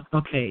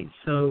 Okay,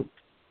 so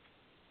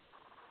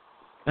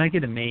I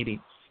get a maybe.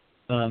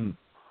 I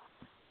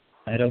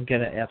don't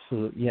get an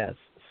absolute yes.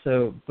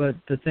 So, but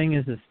the thing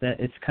is that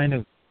it's kind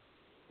of,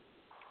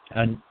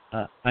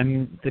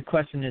 the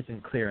question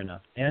isn't clear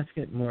enough. Ask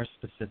it more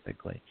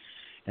specifically.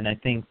 And I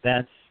think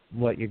that's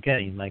what you're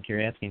getting. Like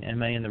you're asking,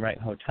 am I in the right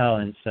hotel,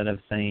 instead of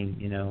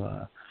saying,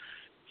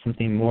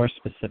 something more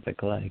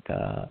specific like,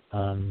 well,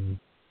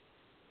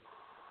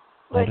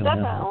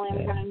 definitely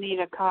I'm going to need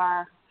a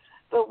car.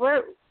 But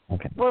we're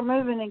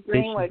moving in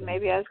Greenwood.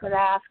 Maybe I was going to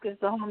ask, is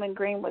the home in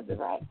Greenwood the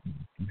right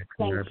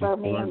thing for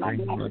me and my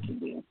mother to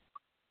do?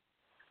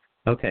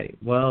 Okay,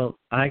 well,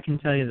 I can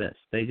tell you this.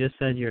 They just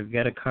said you'll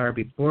get a car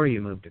before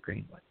you move to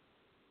Greenwood.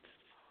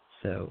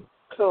 So.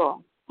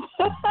 Cool.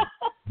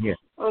 Yeah.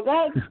 Well,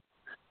 that's.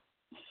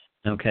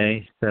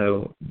 Okay,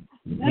 so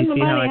you see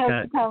how I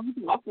got.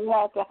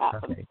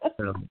 Okay,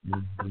 so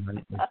the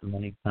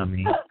money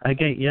coming. I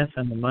get yes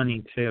on the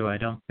money too. I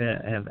don't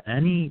have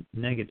any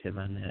negative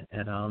on that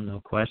at all.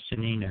 No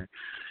questioning or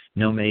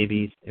no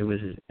maybes. It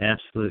was an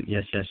absolute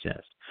yes, yes,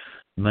 yes.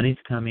 The money's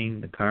coming.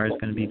 The car is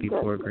going to be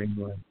before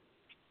Greenwood.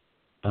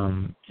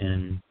 And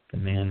the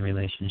man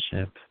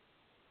relationship.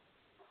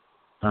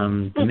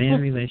 The man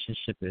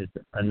relationship is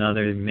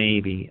another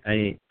maybe.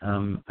 I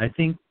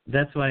think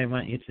that's why I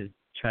want you to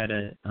try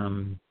to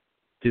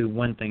do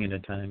one thing at a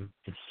time.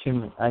 It's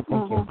too. I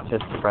think it's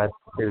just spread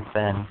too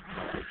thin,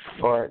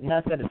 or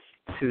not that it's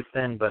too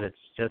thin, but it's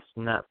just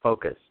not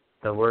focused.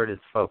 The word is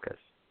focus.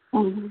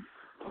 Mm-hmm.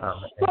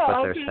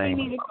 What they're saying. I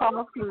need a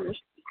car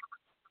first,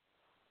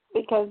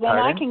 because then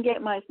I can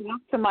get myself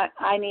to my.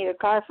 I need a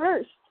car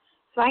first,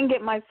 so I can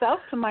get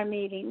myself to my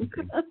meetings.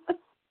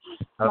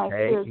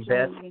 Okay,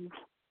 that's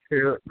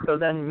true. So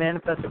then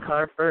manifest a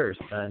car first,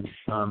 and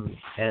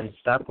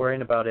stop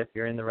worrying about if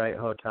you're in the right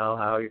hotel,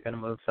 how you're going to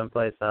move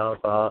someplace else,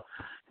 all,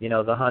 the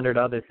 100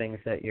 other things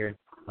that you're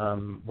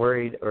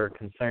worried or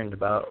concerned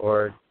about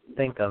or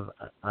think of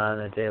on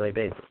a daily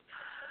basis.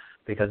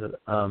 Because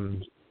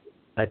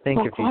I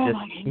think if you just,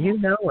 you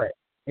know it,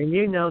 and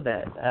you know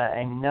that.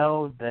 I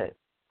know that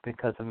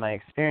because of my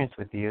experience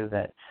with you,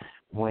 that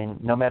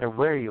no matter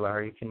where you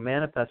are, you can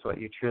manifest what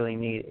you truly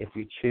need if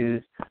you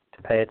choose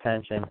to pay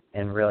attention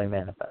and really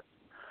manifest.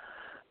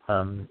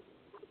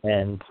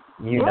 And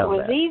you know it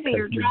was that,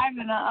 easier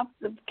driving up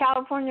the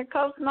California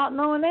coast not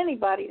knowing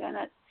anybody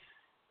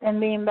than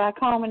being back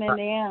home in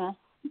Indiana.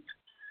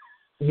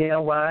 You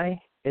know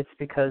why? It's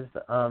because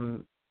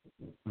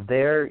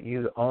there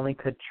you only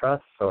could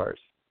trust Source,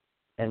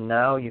 and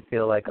now you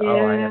feel like,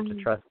 I have to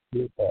trust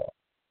people.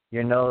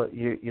 You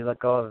let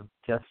go of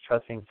just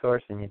trusting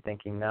Source, and you're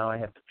thinking, now I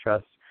have to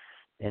trust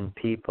in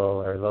people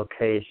or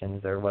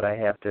locations or what I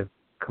have to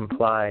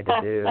comply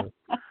to do.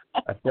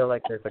 I feel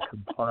like there's a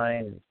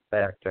compliance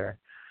factor,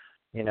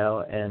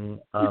 and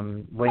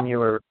when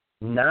you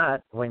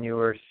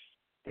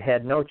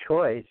had no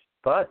choice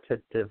but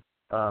to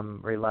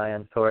rely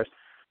on Source,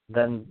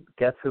 then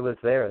guess who was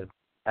there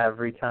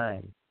every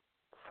time?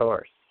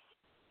 Source.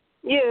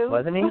 You.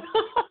 Wasn't he?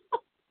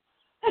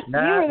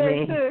 Not you were there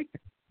me. Too.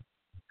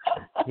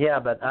 Yeah,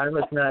 but I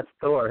was not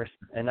Source,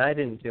 and I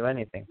didn't do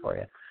anything for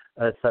you,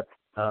 except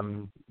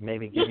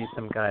maybe give you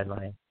some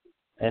guidelines.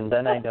 And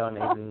then I don't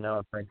even know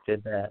if I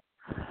did that.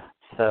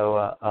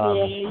 So,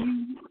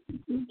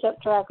 you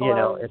kept track of what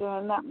I was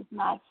doing. That was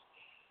nice.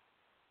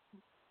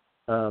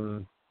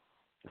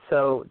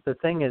 So the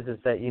thing is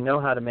that you know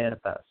how to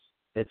manifest.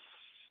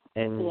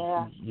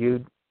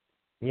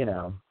 You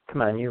know,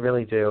 come on, you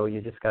really do. You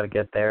just got to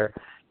get there.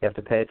 You have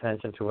to pay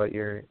attention to what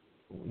you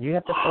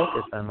have to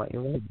focus on what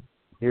you want.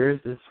 Yours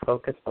is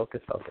focus,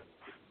 focus, focus.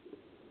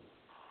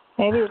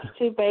 Maybe it's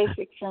too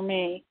basic for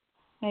me.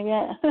 Maybe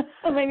I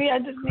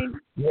just need to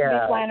be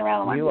flying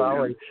around like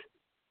this.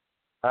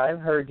 I've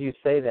heard you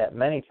say that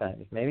many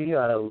times. Maybe you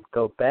ought to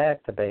go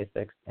back to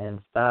basics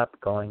and stop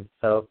going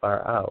so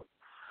far out.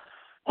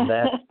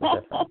 That's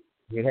the difference.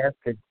 You have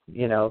to,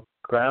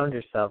 ground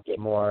yourself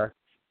more,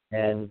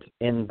 and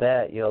in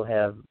that you'll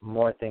have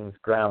more things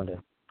grounded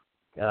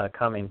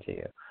coming to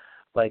you.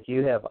 Like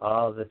you have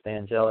all this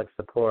angelic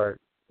support,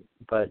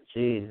 but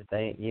geez,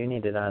 you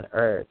need it on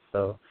Earth.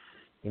 So,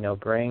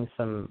 bring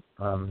some,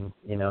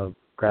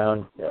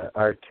 ground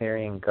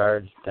Arcturian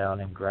guards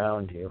down and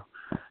ground you,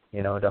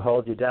 to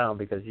hold you down,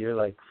 because you're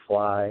like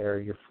fly or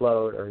you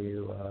float or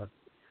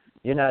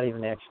you're not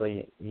even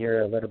actually,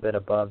 you're a little bit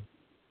above.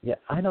 Yeah,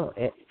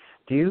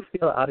 do you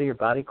feel out of your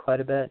body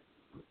quite a bit?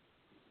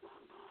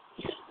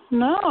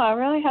 No, I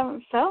really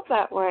haven't felt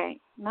that way.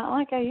 Not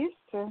like I used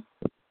to.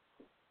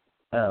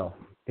 Oh,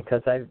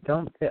 because I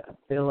don't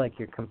feel like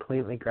you're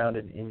completely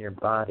grounded in your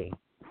body.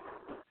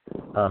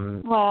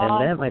 And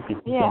that might be.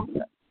 Yeah.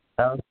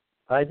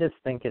 I just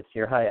think it's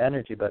your high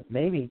energy, but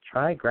maybe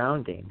try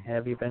grounding.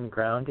 Have you been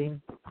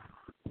grounding?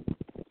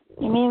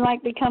 You mean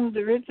like become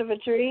the roots of a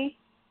tree?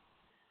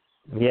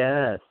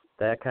 Yes,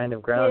 that kind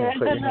of grounding. Yeah.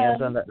 Put your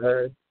hands on the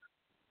earth.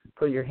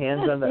 Put your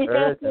hands on the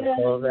earth and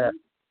pull that.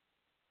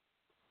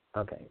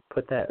 Okay,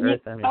 put that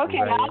earth energy. Okay,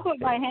 I'll put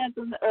my hands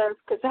on the earth,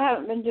 because I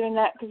haven't been doing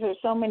that because there's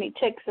so many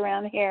ticks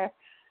around here.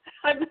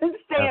 I've been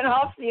staying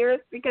off the earth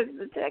because of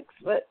the ticks,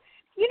 but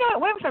it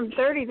went from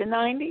 30 to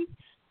 90,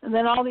 and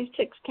then all these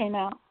ticks came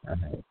out.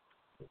 Okay.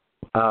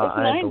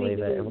 I believe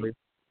it. We've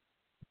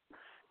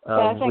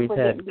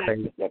had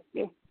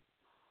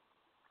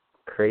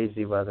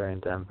crazy weather in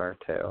Denver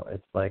too.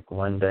 It's like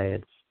one day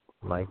it's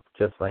like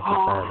just like you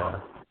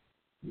said.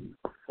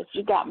 But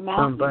you got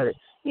mountains.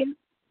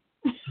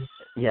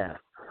 Yeah,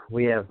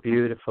 we have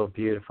beautiful,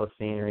 beautiful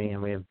scenery,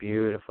 and we have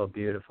beautiful,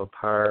 beautiful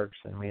parks,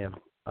 and we have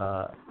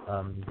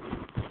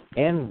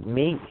and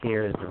meat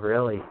here is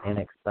really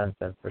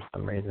inexpensive for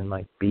some reason,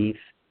 like beef.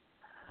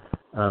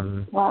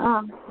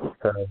 Wow.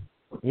 So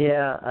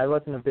yeah, I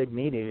wasn't a big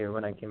meat eater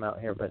when I came out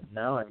here, but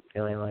now I'm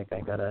feeling like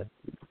I gotta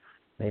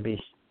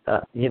maybe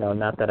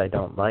not that I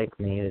don't like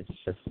meat. It's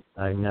just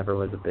I never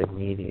was a big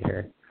meat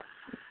eater.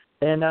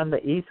 And on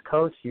the East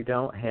Coast, you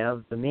don't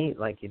have the meat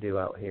like you do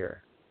out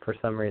here. For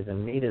some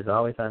reason, meat is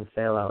always on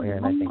sale out here,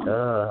 and I think,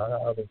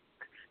 the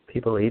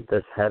people eat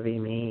this heavy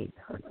meat.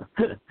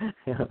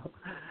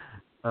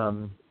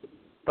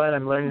 But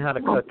I'm learning how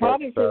to cook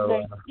it.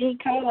 So, E.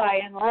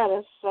 coli and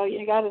lettuce, so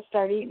you got to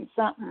start eating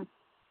something.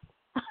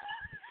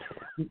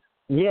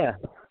 Yeah,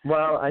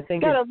 well, I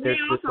think it's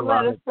just a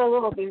lettuce for a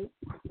little bit.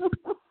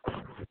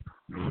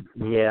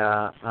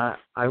 Yeah,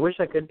 I wish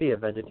I could be a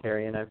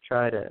vegetarian. I've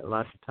tried it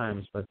lots of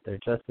times, but there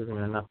just isn't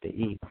enough to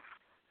eat.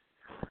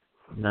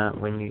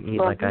 Not when you eat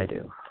like I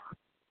do.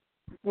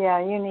 Yeah,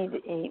 you need to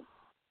eat.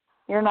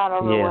 You're not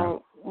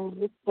overweight. Yeah.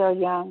 You're still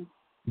young.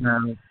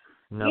 No,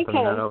 I'm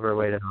not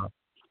overweight at all.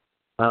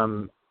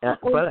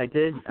 But I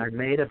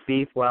made a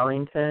beef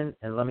Wellington,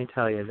 and let me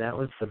tell you, that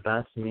was the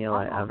best meal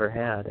I ever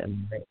had,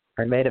 and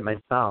I made it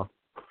myself.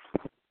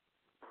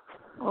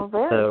 Well,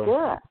 very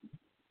good.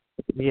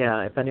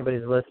 Yeah, if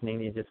anybody's listening,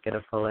 you just get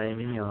a filet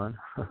mignon.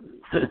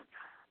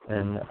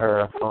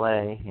 Or a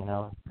fillet,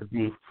 the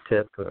beef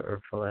tip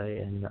or fillet,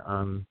 and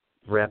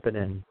wrap it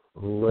in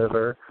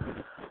liver.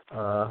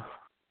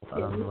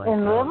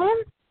 Liver?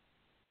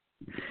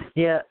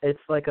 Yeah, it's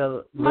like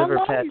a liver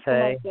pate.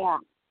 Yeah,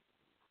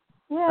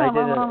 I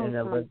did it in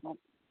a liver.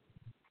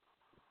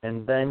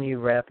 and then you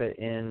wrap it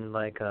in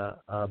like a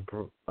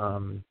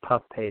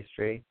puff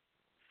pastry,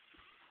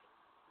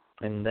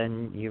 and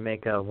then you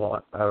make a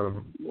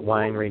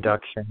wine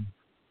reduction.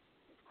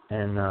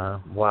 And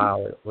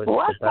wow, it was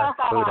the best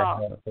food I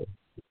had.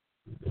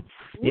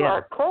 You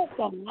are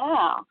cooking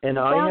now. And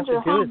all you have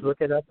to do is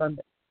look it up on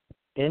the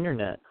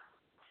internet.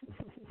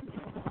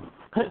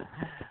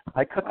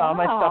 I cook all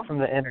my stuff from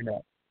the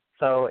internet,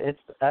 so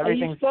everything's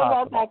possible. You still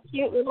got that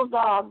cute little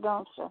dog,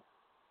 don't you?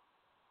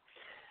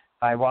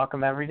 I walk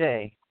them every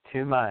day,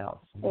 2 miles.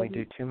 We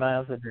do 2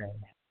 miles a day,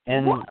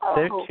 and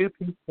they're 2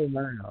 peaceful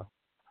miles.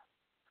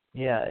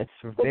 Yeah, it's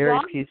very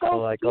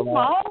peaceful. I go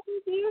out.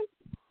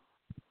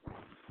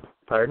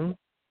 Pardon?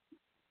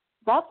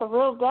 That's a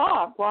real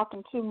dog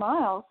walking 2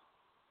 miles.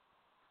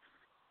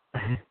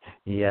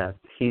 Yes,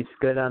 he's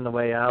good on the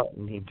way out,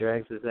 and he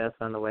drags his ass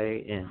on the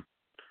way in.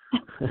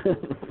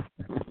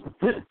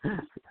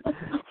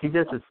 He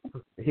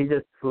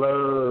just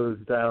slows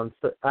down.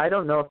 So I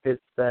don't know if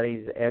it's that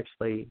he's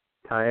actually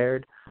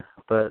tired,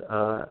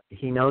 but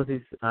he knows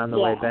he's on the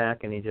way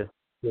back, and he just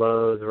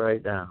slows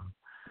right down.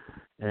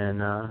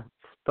 And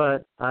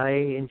but I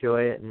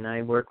enjoy it, and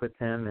I work with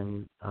him,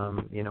 and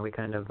we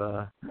kind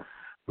of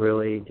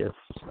really just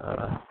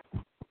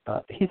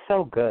he's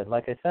so good.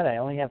 Like I said, I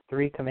only have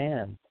 3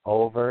 commands: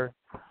 over,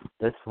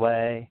 this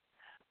way,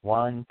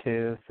 1,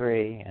 2,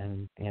 3,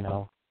 and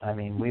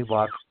we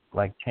walk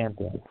like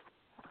champions.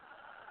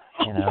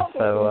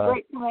 So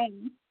great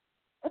command.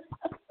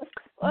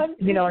 1,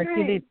 2, 3. I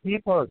see these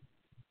people.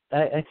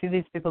 I see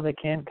these people that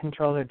can't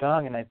control their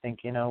dog, and I think,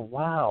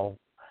 wow.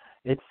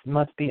 It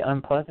must be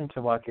unpleasant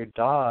to walk your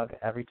dog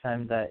every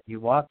time that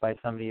you walk by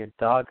somebody, your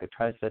dog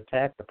tries to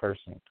attack the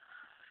person.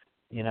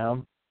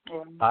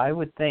 I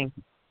would think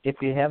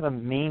if you have a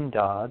mean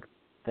dog,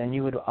 then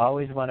you would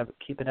always want to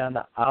keep it on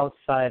the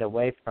outside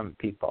away from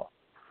people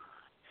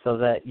so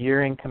that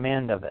you're in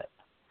command of it.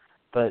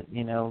 But,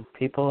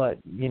 people,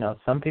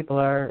 some people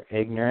are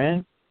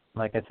ignorant.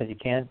 Like I said, you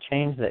can't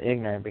change the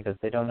ignorant because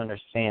they don't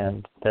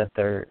understand that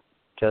they're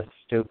just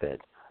stupid.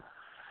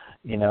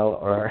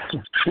 Or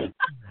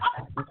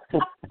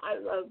I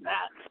love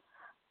that.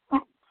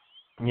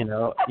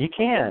 You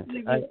can't.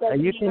 You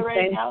can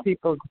change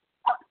people.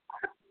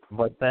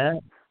 What's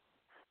that?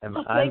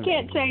 They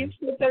can't change,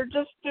 but they're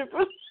just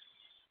stupid.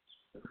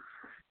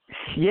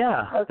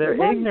 Yeah, they're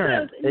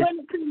ignorant. When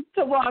it comes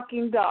to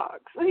walking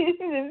dogs.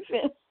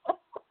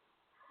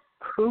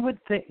 Who would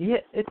think? Yeah,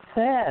 it's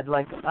sad.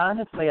 Like,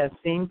 honestly, I've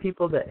seen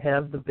people that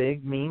have the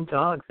big, mean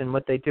dogs, and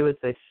what they do is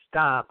they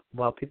stop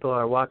while people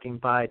are walking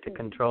by to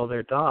control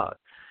their dog.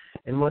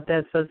 And what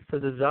that says to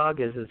the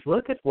dog is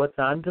look at what's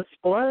on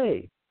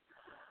display.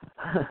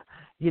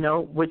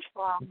 Which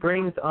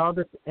brings all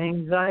this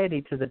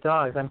anxiety to the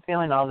dogs. I'm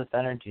feeling all this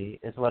energy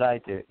is what I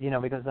do,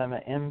 because I'm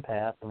an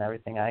empath and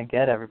everything. I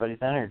get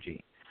everybody's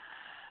energy.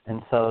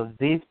 And so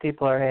these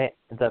people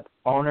the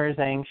owner's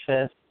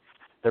anxious.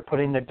 They're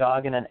putting their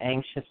dog in an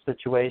anxious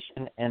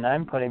situation, and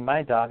I'm putting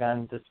my dog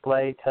on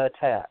display to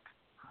attack,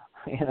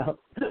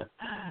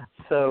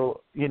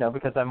 So,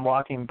 because I'm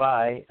walking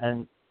by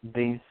and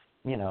these,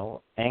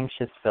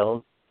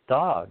 anxious-filled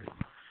dogs.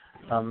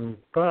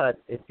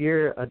 But if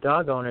you're a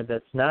dog owner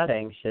that's not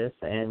anxious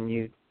and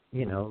you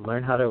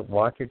learn how to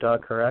walk your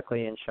dog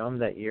correctly and show them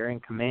that you're in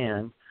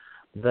command,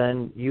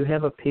 then you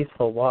have a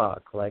peaceful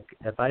walk. Like,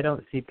 if I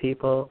don't see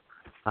people,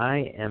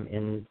 I am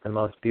in the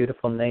most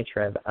beautiful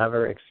nature I've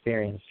ever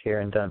experienced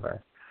here in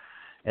Denver.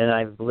 And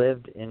I've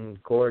lived in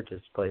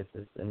gorgeous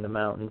places, in the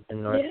mountains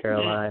in North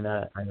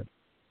Carolina.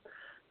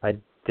 I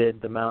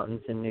did the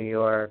mountains in New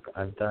York.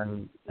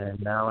 and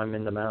now I'm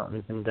in the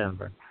mountains in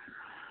Denver.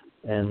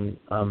 And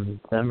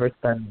Denver's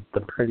been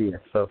the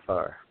prettiest so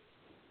far.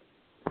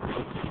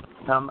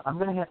 I'm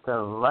going to have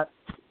to let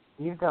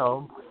you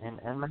go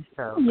and end my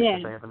show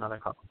because I have another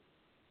call.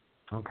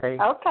 Okay?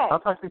 Okay. I'll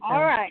talk to you soon.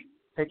 All right.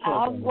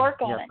 I'll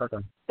work on it. Okay.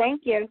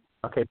 Thank you.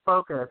 Okay,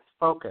 focus.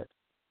 Okay,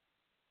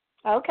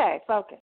 focus.